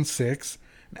 2006,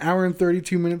 an hour and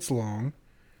 32 minutes long.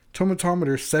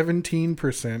 Tomatometer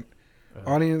 17%.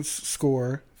 Audience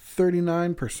score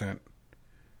 39%.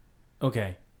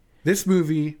 Okay. This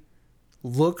movie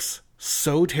looks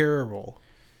so terrible.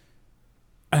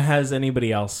 Has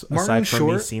anybody else, Martin aside from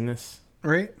me, Short? seen this?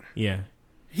 Right? Yeah.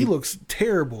 He looks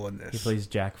terrible in this. He plays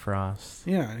Jack Frost.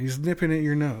 Yeah, he's nipping at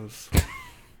your nose.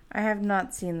 I have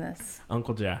not seen this.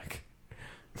 Uncle Jack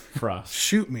Frost.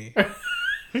 Shoot me.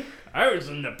 I was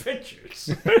in the pictures.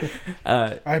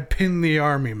 I pinned the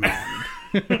army man.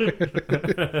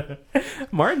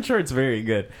 Martin Short's very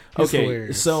good. He's Okay,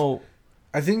 hilarious. so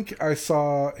I think I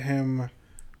saw him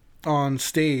on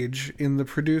stage in The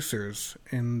Producers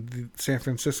in San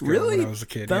Francisco really, when I was a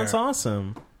kid. that's yeah.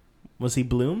 awesome. Was he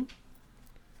Bloom?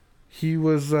 He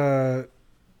was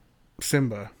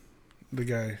Simba, the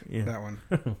guy. Yeah. That one.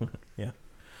 Yeah,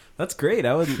 that's great.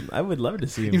 I would love to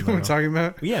see him. You know what I'm now. talking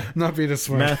about? Yeah, Not being a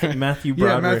smart. Matthew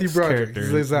Yeah, Broderick's Matthew Broderick. character.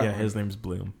 There's that yeah, one. his name's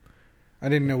Bloom. I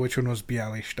didn't know which one was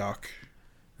Bialystok.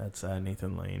 That's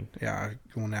Nathan Lane. Yeah,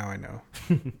 well now I know.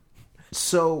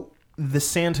 So the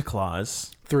Santa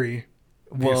Claus. 3.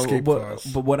 The Escape Clause.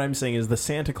 But what I'm saying is the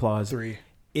Santa Claus 3.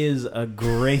 is a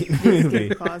great movie.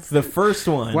 Claus. The first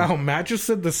one. Wow, Matt just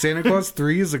said the Santa Claus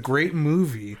 3 is a great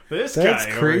movie. This That's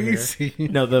guy over crazy.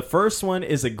 No, the first one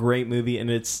is a great movie, and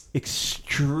it's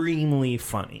extremely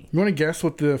funny. You want to guess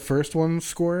what the first one's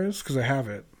score is? Because I have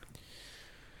it.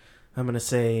 I'm going to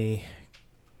say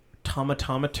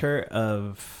tomatometer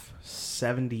of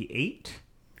 78.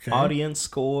 Okay. Audience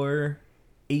score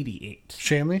 88.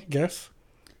 Shanley, guess?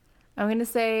 I'm going to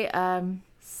say,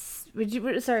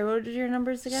 sorry, what were your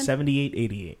numbers again? 78,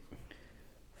 88.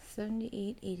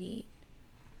 78, 88.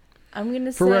 I'm going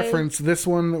to say... For reference, this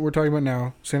one that we're talking about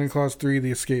now, Santa Claus 3,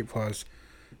 The Escape Clause,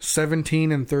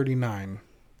 17 and 39.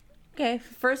 Okay,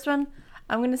 first one,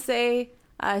 I'm going to say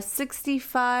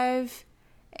 65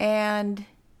 and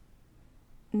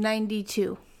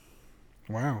 92.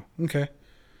 Wow, okay.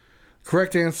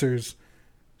 Correct answers,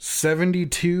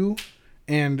 72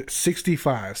 and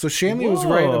 65. So Shanley was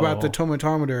right Whoa. about the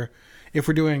tomatometer if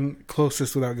we're doing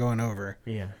closest without going over.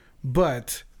 Yeah.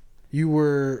 But you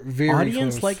were very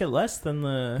Audience close. like it less than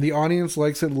the... The audience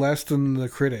likes it less than the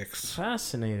critics.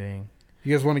 Fascinating.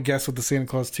 You guys want to guess what the Santa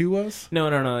Claus 2 was? No.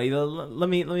 Let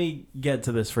me get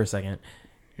to this for a second.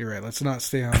 You're right. Let's not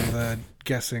stay on the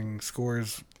guessing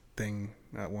scores thing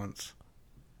at once.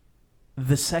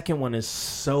 The second one is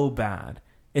so bad.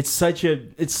 It's such a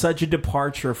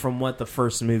departure from what the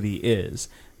first movie is.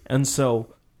 And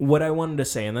so what I wanted to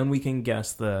say, and then we can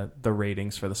guess the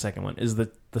ratings for the second one, is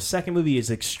that the second movie is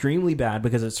extremely bad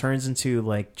because it turns into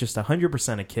like just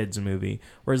 100% a kids movie,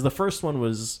 whereas the first one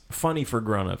was funny for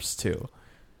grown-ups too.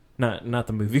 Not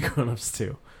the movie Grown-ups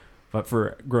too, but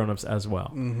for grown-ups as well.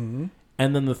 Mm-hmm.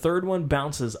 And then the third one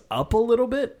bounces up a little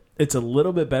bit. It's a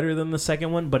little bit better than the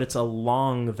second one, but it's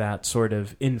along that sort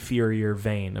of inferior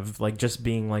vein of like just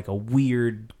being like a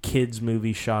weird kids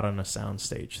movie shot on a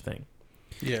soundstage thing.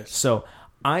 Yes. So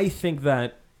I think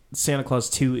that Santa Claus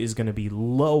 2 is going to be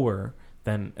lower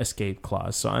than Escape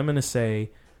Clause. So I'm going to say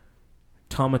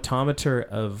tomatometer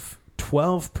of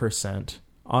 12%,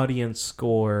 audience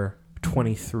score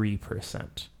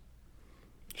 23%.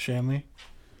 Shanley?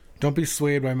 Don't be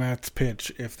swayed by Matt's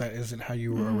pitch if that isn't how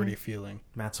you were already feeling.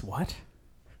 Matt's what?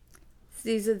 So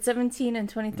you said 17 and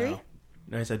 23? No.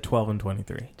 No, I said 12 and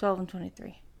 23. 12 and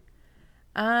 23.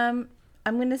 I'm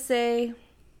going to say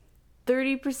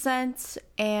 30%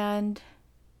 and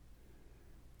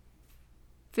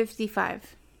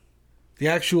 55. The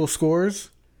actual scores?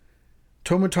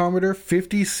 Tomatometer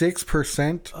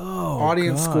 56%. Oh,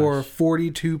 audience gosh. score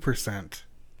 42%.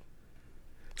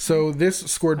 So this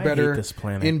scored I better hate this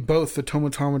planet. in both the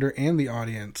tomatometer and the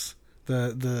audience.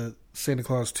 The Santa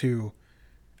Claus 2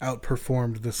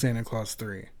 outperformed the Santa Claus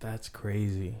 3. That's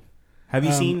crazy. Have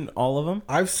you seen all of them?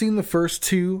 I've seen the first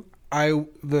two.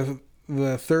 The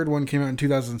third one came out in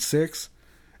 2006,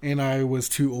 and I was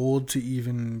too old to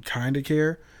even kind of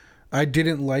care. I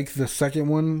didn't like the second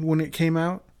one when it came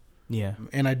out, Yeah.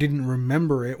 and I didn't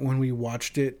remember it when we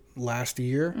watched it last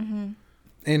year. Mm-hmm.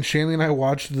 And Shanley and I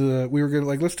watched we were going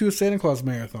to let's do a Santa Claus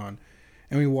marathon.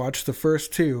 And we watched the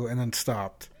first two and then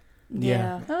stopped.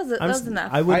 Yeah. That was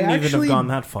enough. I wouldn't I even actually- have gone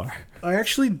that far. I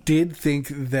actually did think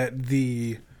that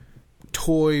the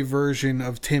toy version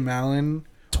of Tim Allen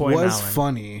was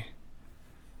funny.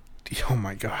 Oh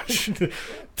my gosh.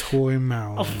 Toy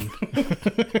Malin.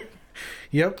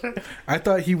 Yep. I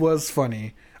thought he was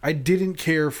funny. I didn't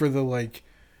care for the, like,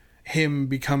 him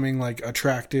becoming, like,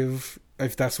 attractive,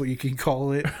 if that's what you can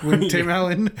call it, when Tim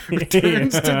Allen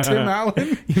returns to Tim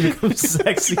Allen. He becomes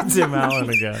sexy Tim Allen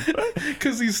again.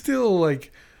 Because he's still,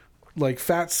 like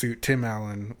fat suit Tim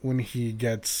Allen when he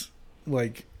gets,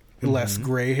 like, less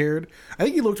gray-haired. I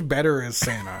think he looked better as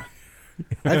Santa.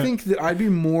 I think that I'd be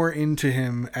more into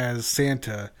him as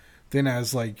Santa than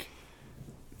as, like,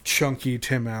 chunky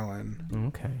Tim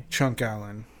Allen. Okay. Chunk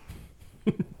Allen.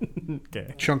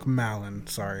 Okay. Chunk Malin,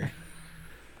 sorry.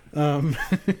 I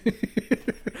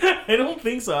don't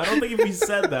think so. I don't think if he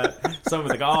said that, someone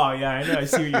would think, oh, yeah, I know, I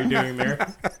see what you're doing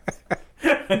there.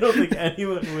 I don't think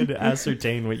anyone would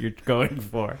ascertain what you're going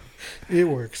for. It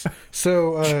works.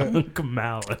 So, Chunk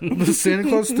Malin. Santa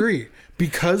Claus 3.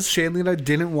 Because Shanley and I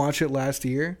didn't watch it last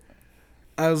year,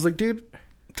 I was like, dude,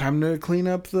 time to clean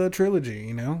up the trilogy,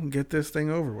 you know? Get this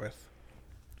thing over with.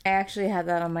 I actually had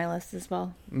that on my list as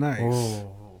well. Nice.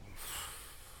 Oh.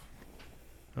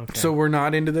 Okay. So we're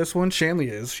not into this one? Shanley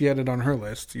is. She had it on her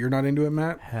list. You're not into it,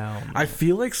 Matt? Hell no. I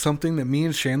feel like something that me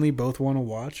and Shanley both want to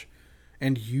watch,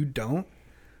 and you don't,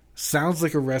 sounds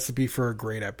like a recipe for a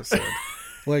great episode.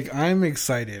 Like, I'm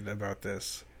excited about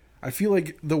this. I feel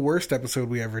like the worst episode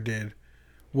we ever did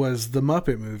was the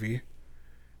Muppet movie,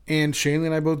 and Shanley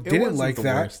and I both didn't like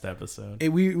that. Worst episode.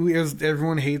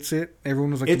 Everyone hates it.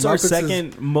 Everyone was like, it's the our Muppets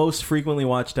second most frequently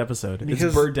watched episode. It's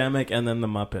Birdemic and then the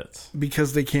Muppets.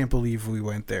 Because they can't believe we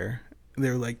went there.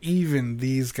 They're like, even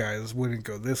these guys wouldn't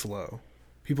go this low.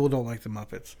 People don't like the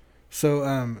Muppets.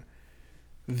 So,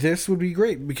 this would be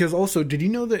great. Because also, did you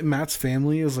know that Matt's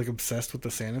family is, like, obsessed with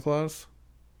the Santa Claus?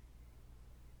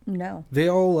 No. They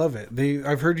all love it.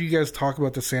 I've heard you guys talk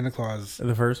about the Santa Claus.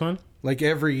 The first one? Like,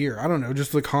 every year. I don't know.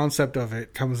 Just the concept of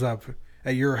it comes up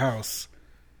at your house.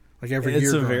 Like, every year.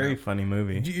 It's a very funny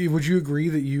movie. Would you agree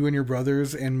that you and your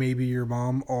brothers and maybe your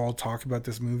mom all talk about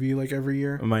this movie, like, every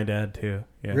year? My dad, too.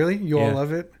 Yeah. Really? You all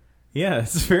love it? Yeah,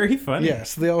 it's very funny.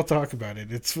 Yes, they all talk about it.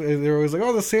 They're always like,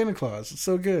 oh, the Santa Claus. It's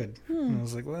so good. And I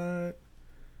was like, what?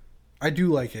 I do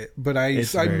like it, but I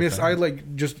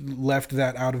like just left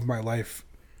that out of my life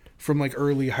from like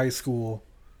early high school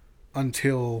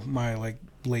until my like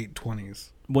late 20s.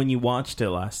 When you watched it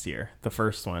last year, the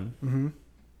first one,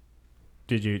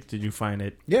 did you find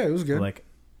it? Yeah, it was good. Like,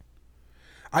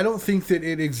 I don't think that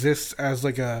it exists as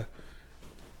like a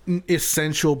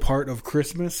essential part of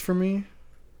Christmas for me.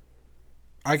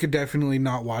 I could definitely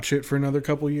not watch it for another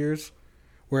couple years.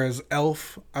 Whereas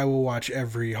Elf, I will watch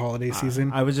every holiday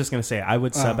season. I was just going to say, I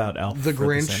would sub out Elf. The for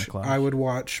Grinch, the Santa Claus. I would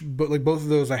watch. But like both of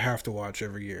those I have to watch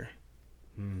every year.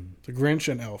 The Grinch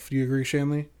and Elf. Do you agree,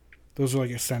 Shanley? Those are like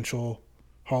essential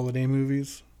holiday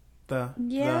movies. I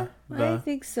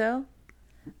think so.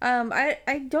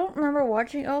 I don't remember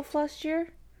watching Elf last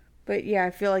year. But yeah,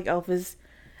 I feel like Elf is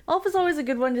always a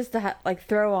good one just to like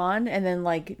throw on and then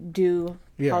like do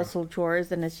household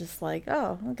chores, and it's just like,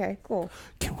 oh, okay, cool.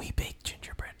 Can we bake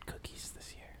gingerbread cookies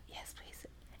this year? Yes, please.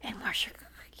 And more sugar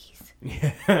cookies.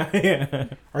 Yeah.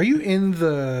 Are you in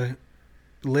the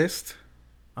list?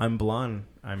 I'm blonde.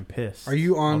 I'm pissed. Are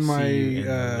you on I'll see you in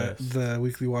the list. the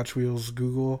Weekly Watch Wheels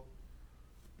Google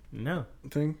No.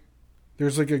 thing?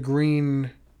 There's like a green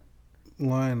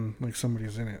line, like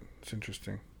somebody's in it. It's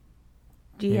interesting.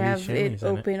 Do you Maybe have Shanley's it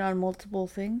in it. open on multiple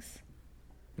things?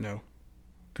 No,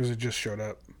 because it just showed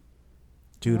up.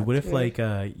 Dude, That's what if weird.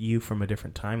 like you from a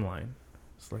different timeline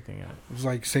was looking at it? It was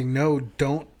like saying, no,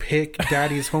 don't pick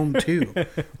Daddy's Home 2.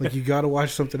 Like, you got to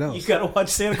watch something else. You gotta watch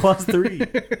Santa Claus 3.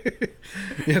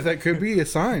 Yeah, that could be a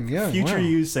sign. Yeah, Future wow.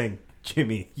 you saying,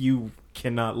 Jimmy, you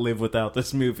cannot live without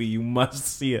this movie. You must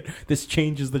see it. This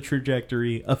changes the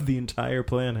trajectory of the entire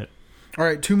planet. All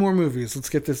right, 2 more movies. Let's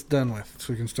get this done with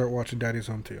so we can start watching Daddy's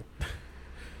Home 2.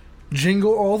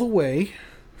 Jingle All the Way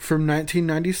from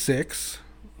 1996,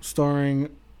 starring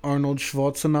Arnold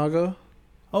Schwarzenegger.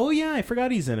 Oh yeah, I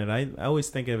forgot he's in it. I always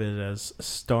think of it as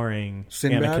starring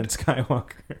Sinbad? Anakin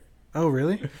Skywalker. Oh,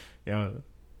 really? Yeah.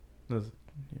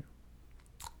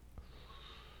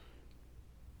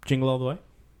 Jingle All the Way?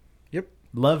 Yep.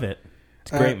 Love it.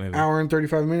 It's a great movie. Hour and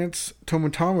 35 minutes.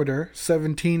 Tomatometer,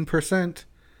 17%.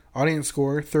 Audience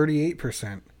score,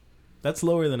 38%. That's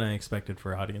lower than I expected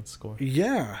for audience score.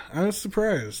 Yeah, I was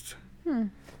surprised.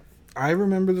 I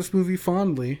remember this movie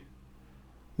fondly.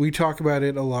 We talk about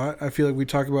it a lot. I feel like we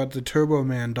talk about the Turbo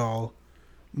Man doll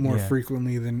more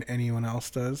frequently than anyone else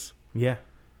does. Yeah,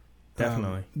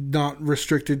 definitely. Not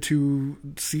restricted to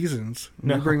seasons.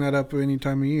 We bring that up any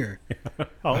time of year.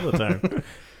 All the time.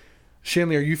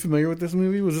 Shanley, are you familiar with this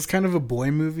movie? Was this kind of a boy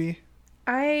movie?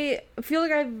 I feel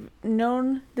like I've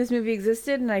known this movie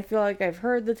existed, and I feel like I've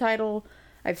heard the title,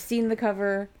 I've seen the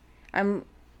cover, I'm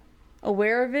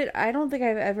aware of it. I don't think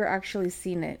I've ever actually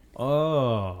seen it.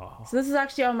 Oh. So this is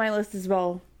actually on my list as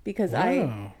well, because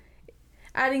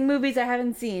adding movies I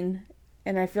haven't seen,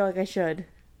 and I feel like I should.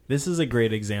 This is a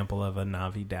great example of a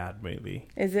NaviDAD movie.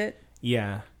 Is it?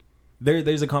 Yeah.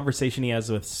 There's a conversation he has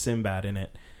with Sinbad in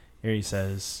it. Here he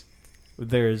says,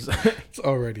 there's... It's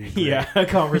already great. Yeah, a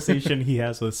conversation he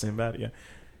has with Sinbad, yeah.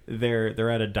 They're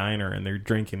at a diner and they're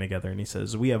drinking together, and he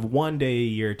says, we have one day a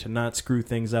year to not screw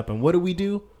things up, and what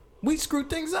do? We screw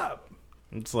things up.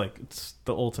 It's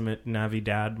the ultimate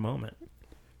NaviDAD moment.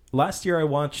 Last year I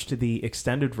watched the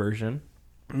extended version.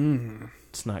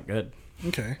 It's not good.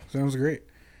 Okay, sounds great.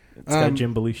 It's got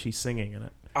Jim Belushi singing in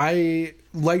it. I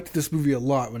liked this movie a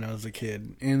lot when I was a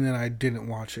kid, and then I didn't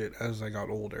watch it as I got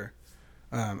older.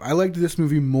 I liked this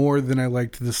movie more than I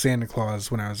liked the Santa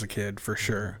Claus when I was a kid, for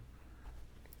sure.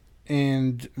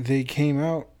 And they came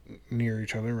out near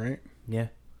each other, right? Yeah.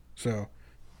 So,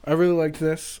 I really liked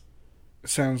this.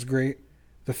 Sounds great.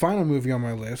 The final movie on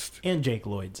my list... And Jake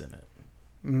Lloyd's in it.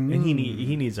 And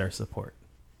he needs our support.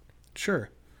 Sure.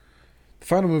 The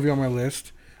final movie on my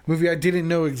list... Movie I didn't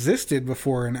know existed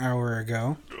before an hour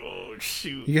ago. Oh,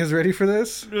 shoot. You guys ready for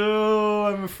this? No,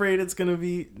 I'm afraid it's going to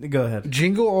be... Go ahead.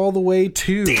 Jingle All the Way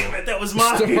 2. Damn it, that was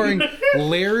mine. Starring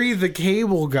Larry the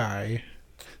Cable Guy.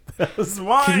 That was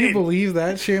mine. Can you believe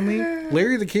that, Shanley?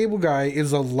 Larry the Cable Guy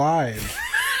is alive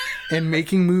and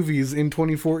making movies in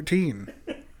 2014.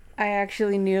 I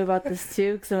actually knew about this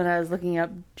too, because when I was looking up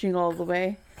Jingle All the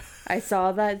Way, I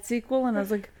saw that sequel and I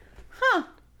was like, huh,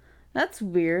 that's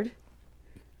weird.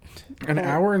 An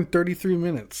hour and 33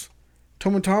 minutes.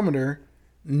 Tomatometer,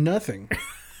 nothing.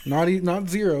 Not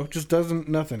zero, just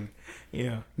nothing.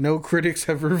 Yeah. No critics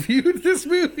have reviewed this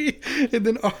movie. And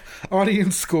then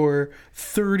audience score,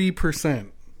 30%.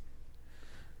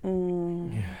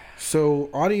 So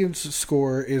audience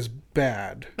score is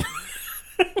bad.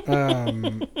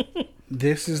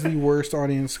 This is the worst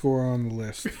audience score on the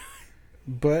list.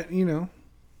 But,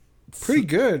 pretty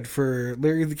good for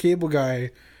Larry the Cable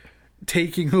Guy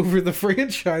taking over the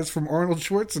franchise from Arnold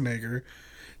Schwarzenegger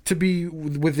to be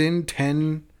within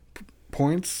 10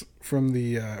 points from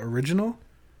the original.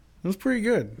 It was pretty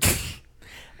good.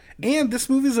 And this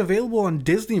movie is available on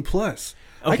Disney Plus.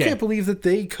 Okay. I can't believe that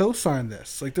they co-signed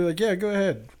this. Like, they're like, yeah, go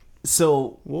ahead.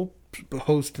 So we'll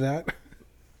host that.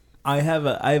 I have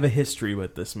a history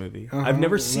with this movie. I've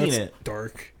never seen it.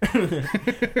 Dark.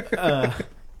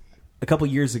 A couple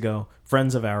years ago,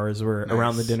 friends of ours were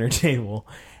around the dinner table,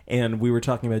 and we were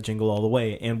talking about Jingle All the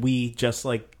Way, and we just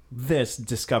like this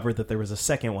discovered that there was a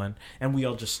second one, and we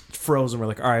all just froze and we're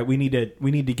like, all right, we need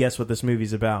to guess what this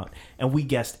movie's about, and we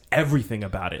guessed everything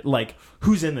about it. Like,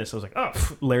 who's in this? I was like, oh,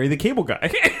 Larry the Cable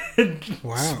Guy.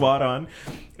 Wow. Spot on.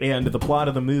 And the plot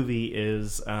of the movie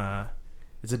is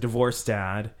it's a divorced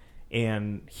dad,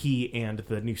 and he and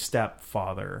the new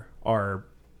stepfather are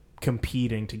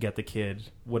competing to get the kid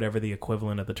whatever the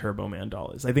equivalent of the Turbo Man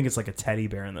doll is. I think it's like a teddy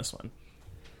bear in this one.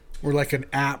 Or like an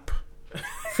app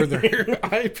for their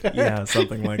iPad. Yeah,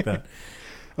 something like that.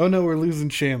 Oh no, we're losing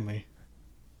Shanley.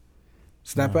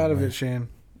 Snap out of it, Shan.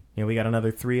 Yeah, we got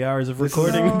another 3 hours of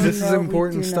recording. This is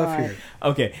important stuff here.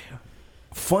 Okay.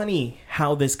 Funny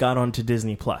how this got onto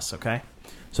Disney Plus, okay?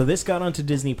 So this got onto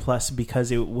Disney Plus because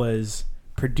it was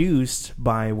produced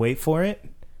by, wait for it,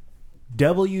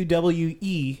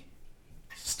 WWE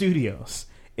Studios.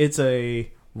 It's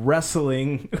a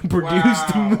wrestling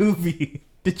produced movie.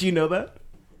 Did you know that?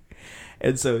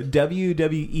 And so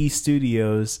WWE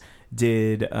Studios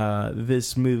did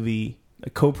this movie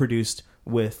co-produced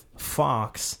with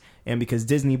Fox, and because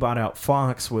Disney bought out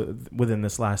Fox within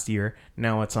this last year,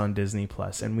 now it's on Disney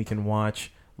Plus, and we can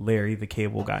watch Larry the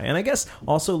Cable Guy. And I guess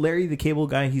also Larry the Cable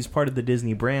Guy, he's part of the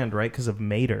Disney brand, right? Because of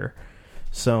Mater.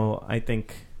 So I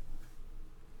think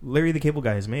Larry the Cable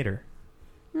Guy is Mater.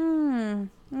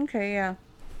 Okay, yeah.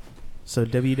 So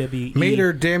WWE...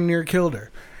 Mater damn near killed her.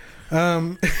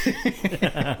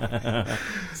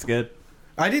 It's good.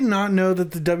 I did not know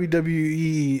that the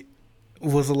WWE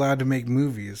was allowed to make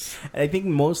movies. I think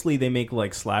mostly they make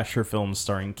like slasher films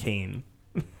starring Kane.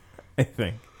 I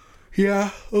think.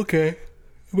 Yeah, okay.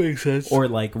 Makes sense. Or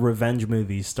like revenge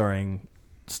movies starring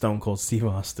Stone Cold Steve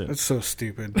Austin. That's so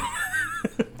stupid.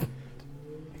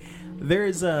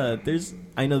 There's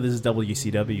I know this is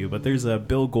WCW, but there's a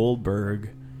Bill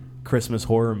Goldberg Christmas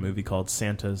horror movie called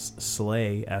Santa's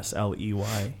Slay,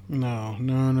 S-L-E-Y. No.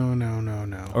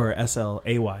 Or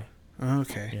S-L-A-Y.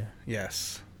 Okay. Yeah.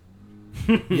 Yes.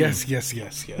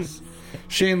 Yes.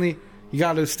 Shanley, you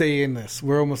got to stay in this.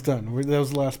 We're almost done. That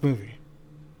was the last movie.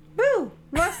 Woo!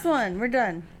 last one. We're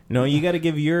done. No, you got to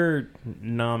give your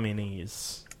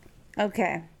nominees.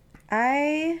 Okay.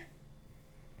 I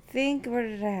think, what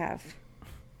did I have?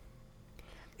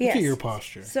 Look at your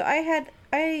posture. So I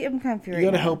am comfy right now. You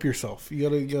gotta help yourself. You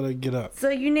gotta get up. So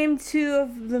you named 2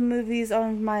 of the movies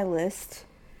on my list.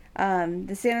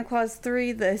 The Santa Claus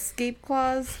 3, The Escape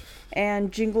Clause,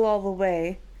 and Jingle All the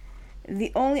Way.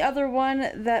 The only other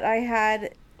one that I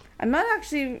had, I'm not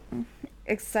actually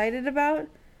excited about,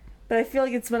 but I feel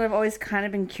like it's one I've always kind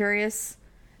of been curious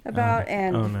about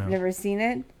and never seen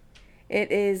it.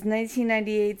 It is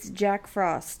 1998's Jack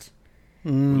Frost.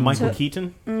 Michael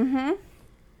Keaton? Mm-hmm.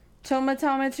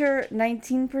 Tomatometer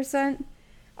 19%.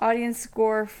 Audience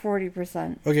score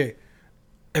 40%. Okay.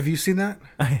 Have you seen that?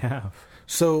 I have.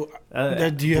 So,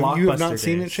 you have not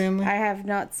seen it, Shanley? I have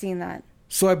not seen that.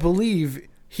 So I believe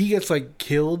he gets, like,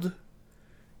 killed,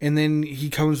 and then he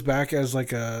comes back as,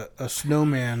 like, a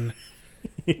snowman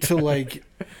to, like,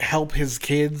 help his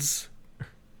kids,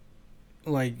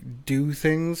 like, do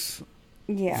things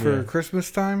for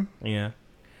Christmas time. Yeah.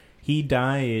 He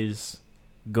dies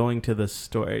going to the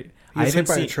store. He gets hit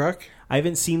by a truck? I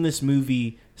haven't seen this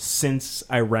movie since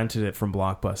I rented it from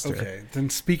Blockbuster. Okay, then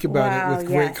speak about it with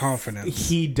great confidence.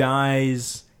 He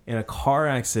dies in a car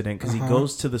accident because he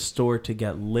goes to the store to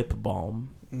get lip balm.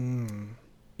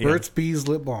 Burt's Bees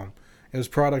lip balm. It was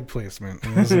product placement.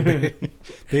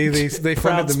 It was they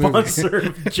proud funded the movie. sponsor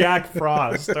of Jack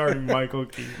Frost, starring Michael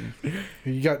Keaton.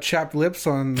 You got chapped lips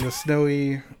on the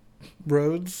snowy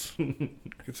roads.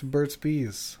 Get some Burt's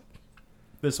Bees.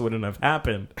 This wouldn't have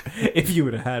happened if you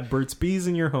would have had Burt's Bees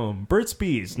in your home. Burt's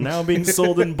Bees, now being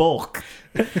sold in bulk.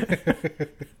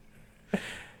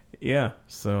 Yeah,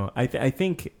 so I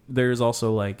think there's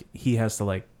also, like, he has to,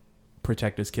 like,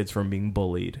 protect his kids from being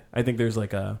bullied. I think there's,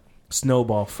 like, a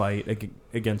snowball fight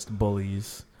against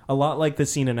bullies. A lot like the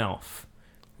scene in Elf.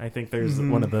 I think there's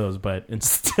one of those, but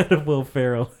instead of Will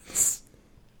Ferrell, it's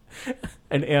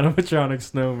an animatronic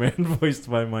snowman voiced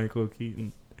by Michael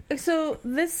Keaton. So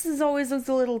this has always looked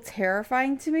a little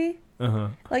terrifying to me.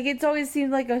 Like, it's always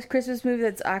seemed like a Christmas movie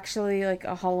that's actually like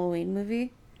a Halloween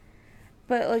movie.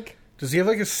 But, like, does he have,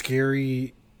 like, a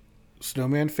scary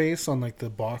snowman face on, like, the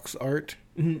box art?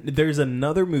 There's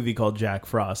another movie called Jack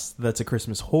Frost that's a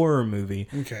Christmas horror movie.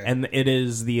 Okay. And it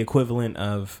is the equivalent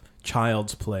of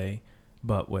Child's Play,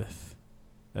 but with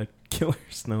a killer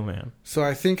snowman. So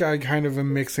I think I kind of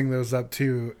am mixing those up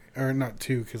too. Or not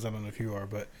two, because I don't know if you are,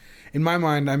 but in my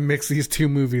mind, I mix these 2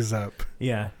 movies up.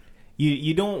 Yeah.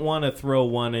 You don't want to throw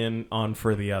one in on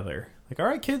for the other. Like, all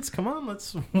right, kids, come on,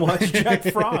 let's watch Jack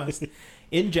Frost.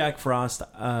 In Jack Frost,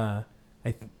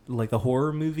 like the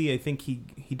horror movie, I think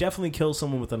he definitely kills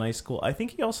someone with an icicle. I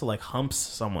think he also, like, humps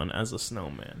someone as a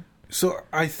snowman. So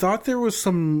I thought there was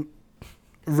some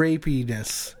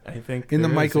rapiness, I think, in the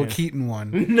Michael Keaton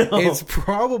one. No. It's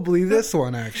probably this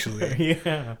one, actually.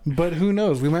 Yeah. But who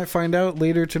knows? We might find out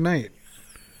later tonight.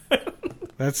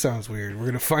 That sounds weird. We're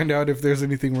going to find out if there's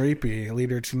anything rapey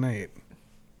later tonight.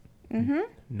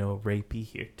 No rapey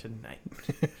here tonight.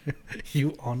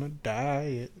 You on a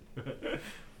diet.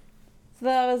 So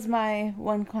that was my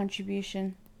one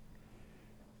contribution.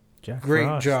 Jack Great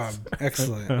Frost. job.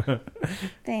 Excellent.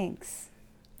 Thanks.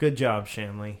 Good job,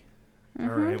 Shanley. All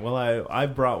right. Well, I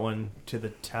brought one to the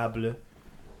table.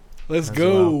 Let's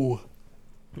go.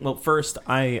 Well, first,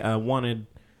 I wanted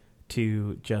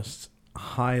to just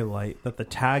highlight that the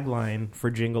tagline for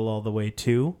Jingle All the Way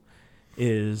 2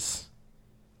 is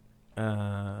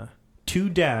 2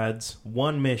 dads,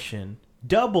 1 mission,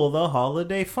 double the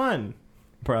holiday fun.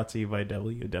 Brought to you by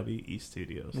WWE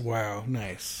Studios. Wow,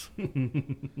 nice.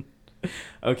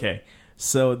 Okay,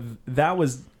 so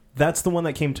that's the one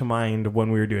that came to mind when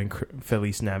we were doing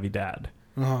Feliz NaviDAD.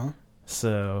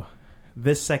 So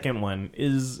this second one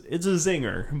it's a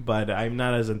zinger, but I'm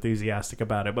not as enthusiastic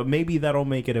about it. But maybe that'll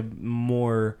make it a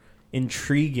more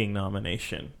intriguing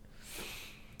nomination.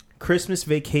 Christmas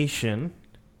Vacation,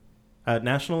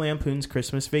 National Lampoon's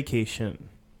Christmas Vacation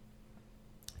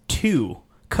 2.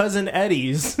 Cousin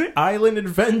Eddie's Island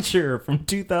Adventure from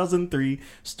 2003,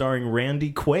 starring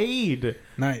Randy Quaid.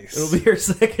 Nice. It'll be our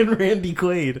second Randy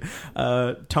Quaid.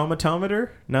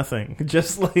 Tomatometer? Nothing.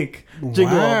 Just like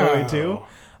Jingle All the Way 2.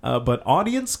 But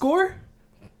audience score?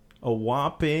 A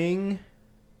whopping...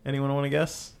 Anyone want to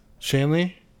guess?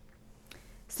 Shanley?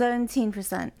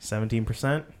 17%.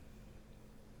 17%?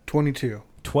 22.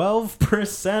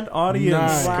 12%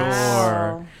 audience score.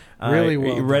 Wow. Really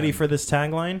well Are you ready done. for this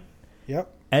tagline?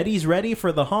 Yep. Eddie's ready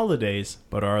for the holidays,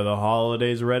 but are the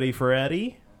holidays ready for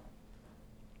Eddie?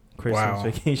 Christmas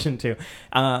Vacation 2.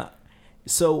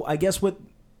 So I guess with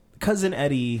Cousin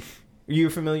Eddie, are you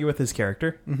familiar with his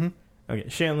character? Mm-hmm. Okay,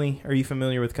 Shanley, are you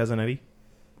familiar with Cousin Eddie?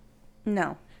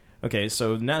 No. Okay,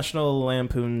 so National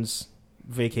Lampoon's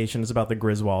Vacation is about the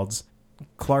Griswolds.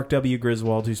 Clark W.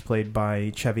 Griswold, who's played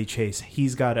by Chevy Chase,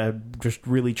 he's got a just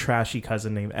really trashy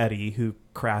cousin named Eddie who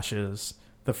crashes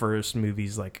the first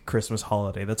movie's like Christmas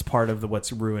holiday. That's part of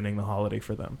what's ruining the holiday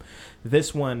for them.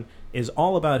 This one is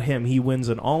all about him. He wins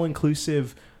an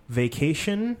all-inclusive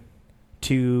vacation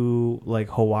to like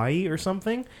Hawaii or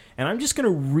something. And I'm just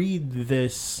going to read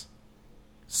this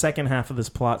second half of this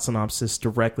plot synopsis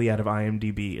directly out of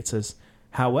IMDb. It says,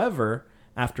 however,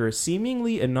 after a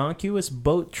seemingly innocuous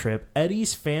boat trip,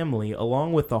 Eddie's family,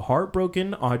 along with the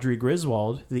heartbroken Audrey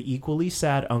Griswold, the equally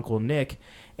sad Uncle Nick,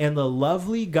 and the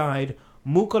lovely guide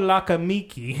Mukalaka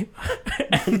Miki,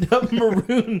 end up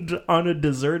marooned on a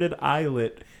deserted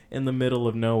islet in the middle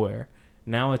of nowhere.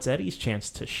 Now it's Eddie's chance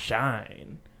to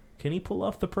shine. Can he pull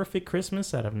off the perfect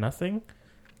Christmas out of nothing?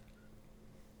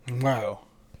 Wow.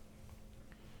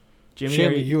 Jimmy,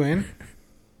 Shanley, you in?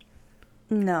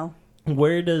 No.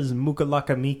 Where does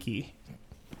Mukalaka Miki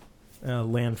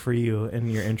land for you in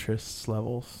your interests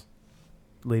levels,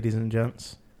 ladies and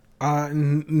gents?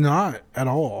 Not at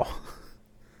all.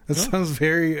 That sounds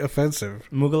very offensive.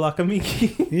 Mukalaka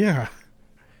Miki? Yeah.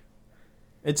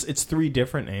 It's 3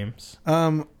 different names.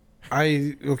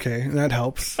 Okay, that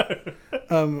helps.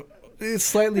 It's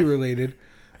slightly related.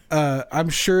 I'm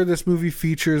sure this movie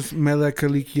features Mele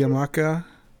Kalikimaka.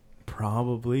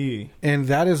 Probably. And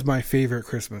that is my favorite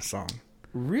Christmas song.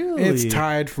 Really? It's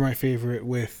tied for my favorite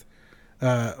with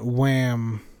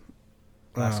Wham!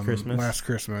 Last Christmas. Last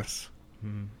Christmas.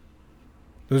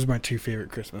 Those are my 2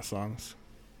 favorite Christmas songs.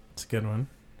 It's a good one.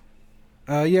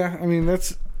 Yeah, I mean,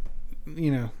 that's,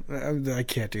 I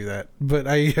can't do that. But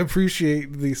I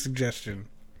appreciate the suggestion.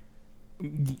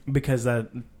 Because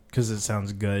it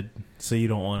sounds good, so you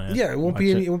don't want to. Yeah, it won't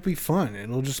be fun.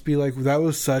 It'll just be like, that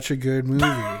was such a good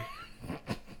movie.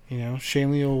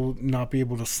 Shanley will not be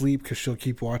able to sleep because she'll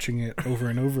keep watching it over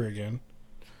and over again.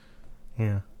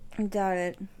 Yeah. I doubt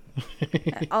it.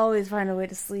 I always find a way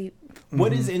to sleep.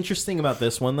 What is interesting about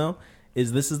this one, though,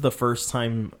 is this is the first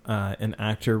time an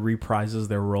actor reprises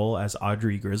their role as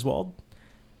Audrey Griswold.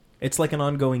 It's like an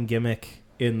ongoing gimmick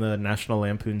in the National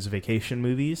Lampoon's Vacation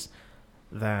movies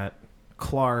that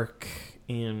Clark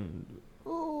and...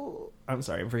 I'm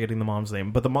sorry, I'm forgetting the mom's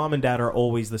name. But the mom and dad are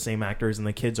always the same actors, and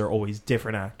the kids are always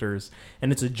different actors.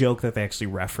 And it's a joke that they actually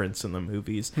reference in the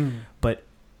movies. But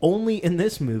only in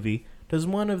this movie does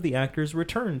one of the actors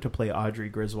return to play Audrey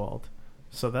Griswold.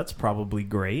 So that's probably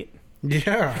great.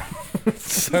 Yeah.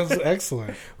 Sounds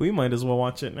excellent. We might as well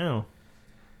watch it now.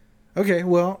 Okay,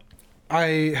 well,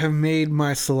 I have made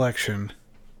my selection.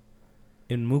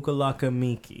 In Mukalaka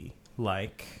Miki, we're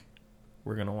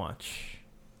going to watch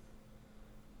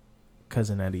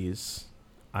Cousin Eddie's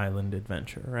Island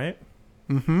Adventure, right?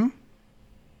 Mm-hmm.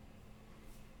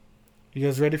 You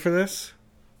guys ready for this?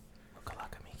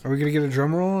 Are we going to get a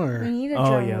drum roll? Or? We need a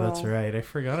drum roll. Yeah, that's right. I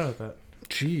forgot about that.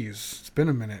 Jeez, it's been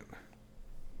a minute.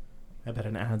 I bet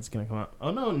an ad's going to come out. Oh,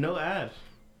 no ad.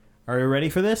 Are you ready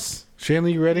for this?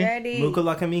 Shanley, you ready? Ready.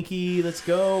 Mukalaka Miki, let's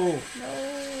go.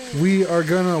 No. We are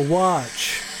going to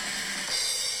watch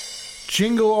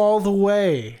Jingle All the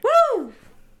Way. Woo!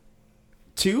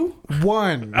 2?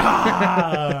 1.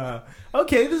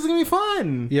 Okay, this is going to be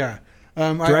fun. Yeah.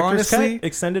 Director's I honestly, cut,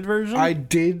 extended version? I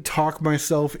did talk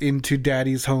myself into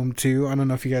Daddy's Home 2. I don't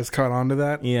know if you guys caught on to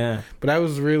that. Yeah. But I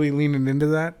was really leaning into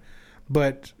that.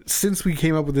 But since we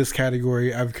came up with this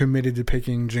category, I've committed to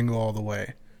picking Jingle All the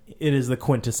Way. It is the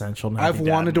quintessential NaviDAD I've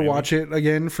wanted to movie. watch it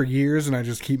again for years, and I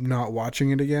just keep not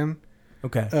watching it again.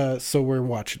 Okay. So we're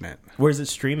watching it. Where's it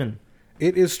streaming?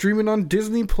 It is streaming on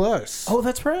Disney Plus. Oh,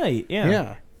 that's right. Yeah.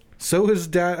 Yeah. So is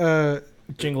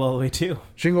Jingle All the Way 2.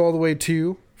 Jingle All the Way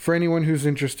 2. For anyone who's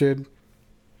interested,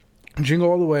 Jingle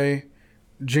All the Way,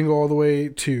 Jingle All the Way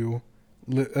 2,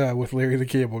 with Larry the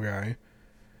Cable Guy.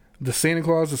 The Santa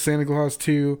Claus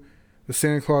 2, the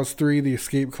Santa Claus 3, the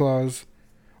Escape Clause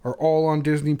are all on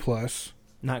Disney Plus.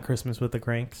 Not Christmas with the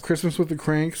Cranks. Christmas with the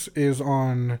Cranks is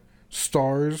on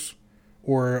Stars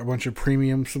or a bunch of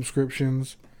premium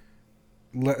subscriptions.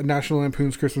 National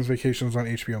Lampoon's Christmas Vacation is on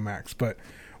HBO Max. But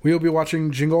we will be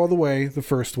watching Jingle All the Way, the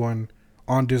first one,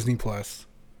 on Disney Plus.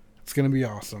 It's going to be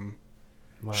awesome.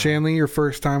 Wow. Shanley, your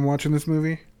first time watching this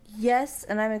movie? Yes,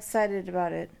 and I'm excited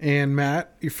about it. And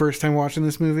Matt, your first time watching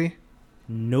this movie?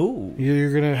 No.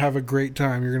 You're going to have a great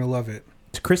time. You're going to love it.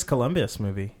 It's a Chris Columbus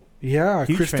movie. Yeah,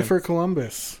 Huge Christopher fan.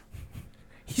 Columbus.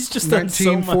 He's just done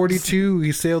 1942, so much.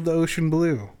 he sailed the ocean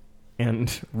blue.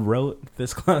 And wrote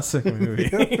this classic movie.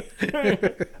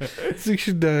 So you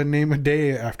should name a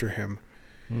day after him.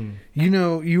 You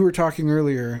know, you were talking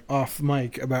earlier off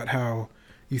mic about how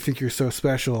you think you're so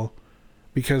special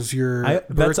because your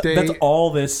birthday... That's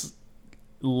all this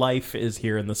life is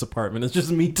here in this apartment. It's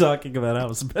just me talking about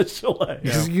how special I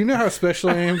am. You know how special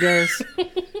I am, guys?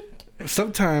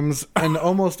 Sometimes, and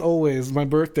almost always, my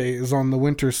birthday is on the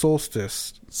winter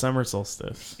solstice. Summer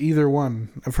solstice. Either one.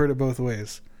 I've heard it both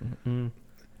ways. Mm-hmm.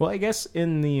 Well, I guess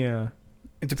in the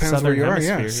it depends where you are,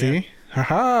 yeah. See?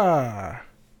 Ha-ha!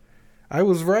 I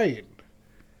was right.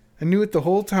 I knew it the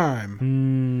whole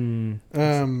time.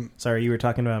 Sorry, you were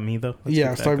talking about me, though?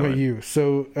 I was talking about you.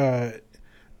 So,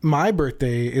 my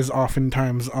birthday is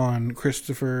oftentimes on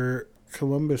Christopher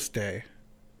Columbus Day.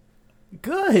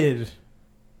 Good.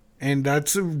 And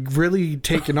that's really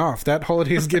taken off. That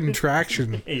holiday is getting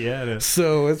traction. Yeah, it is.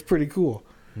 So it's pretty cool.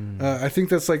 I think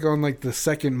that's like on like the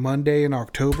second Monday in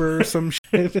October or some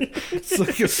shit. It's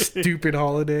like a stupid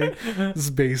holiday. It's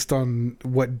based on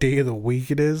what day of the week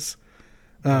it is.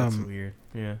 That's weird.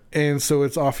 Yeah. And so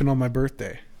it's often on my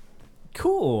birthday.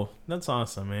 Cool. That's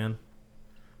awesome, man.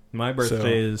 My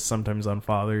birthday is sometimes on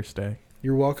Father's Day.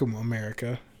 You're welcome,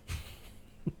 America.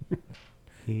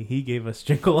 He gave us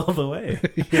Jingle All the Way.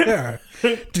 Yeah.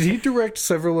 Did he direct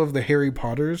several of the Harry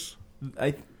Potters?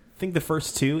 I think the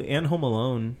first two and Home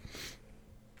Alone.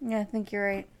 Yeah, I think you're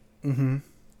right. Mm-hmm.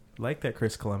 Like that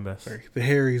Chris Columbus. Sorry, the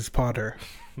Harry's Potter.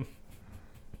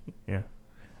 Yeah.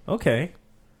 Okay.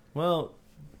 Well,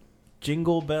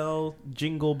 jingle bell,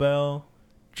 jingle bell,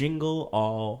 jingle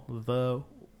all the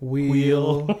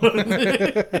wheel.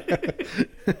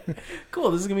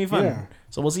 Cool, this is going to be fun. Yeah.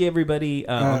 So we'll see everybody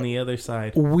on the other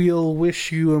side. We'll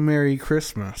wish you a Merry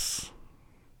Christmas.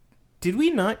 Did we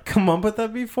not come up with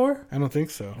that before? I don't think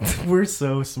so. We're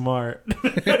so smart.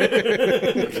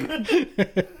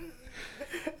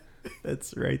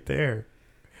 That's right there.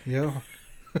 Yeah.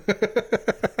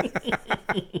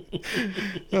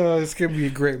 It's going to be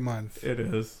a great month. It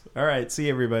is. All right, see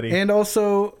everybody. And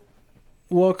also,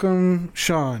 welcome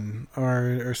Sean,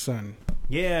 our son.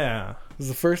 Yeah. This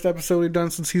is the first episode we've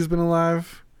done since he's been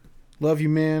alive. Love you,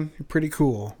 man. You're pretty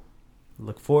cool.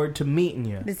 Look forward to meeting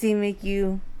you. Does he make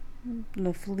you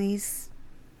the feliz?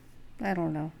 I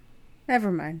don't know.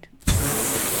 Never mind.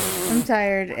 I'm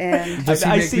tired and... Does he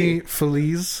make me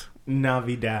Feliz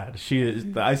NaviDAD. She is...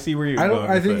 I see where you're going.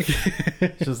 I think...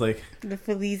 She's like... The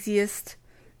feliziest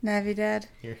NaviDAD.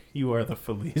 You are the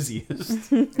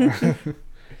feliziest.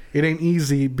 It ain't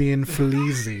easy being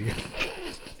felizy.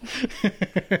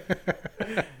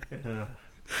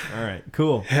 All right,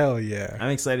 cool. Hell yeah.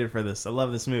 I'm excited for this. I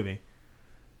love this movie.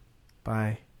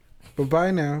 Bye.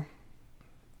 Bye-bye now.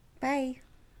 Bye.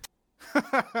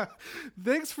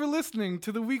 Thanks for listening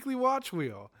to the Weekly Watch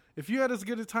Wheel. If you had as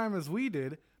good a time as we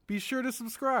did, be sure to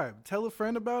subscribe, tell a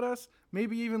friend about us,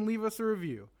 maybe even leave us a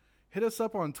review. Hit us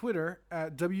up on Twitter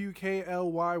at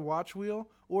WKLYWatchWheel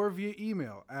or via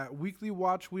email at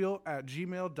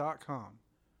weeklywatchwheel@gmail.com.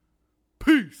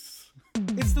 Peace!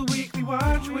 It's the Weekly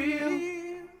Watch Wheel.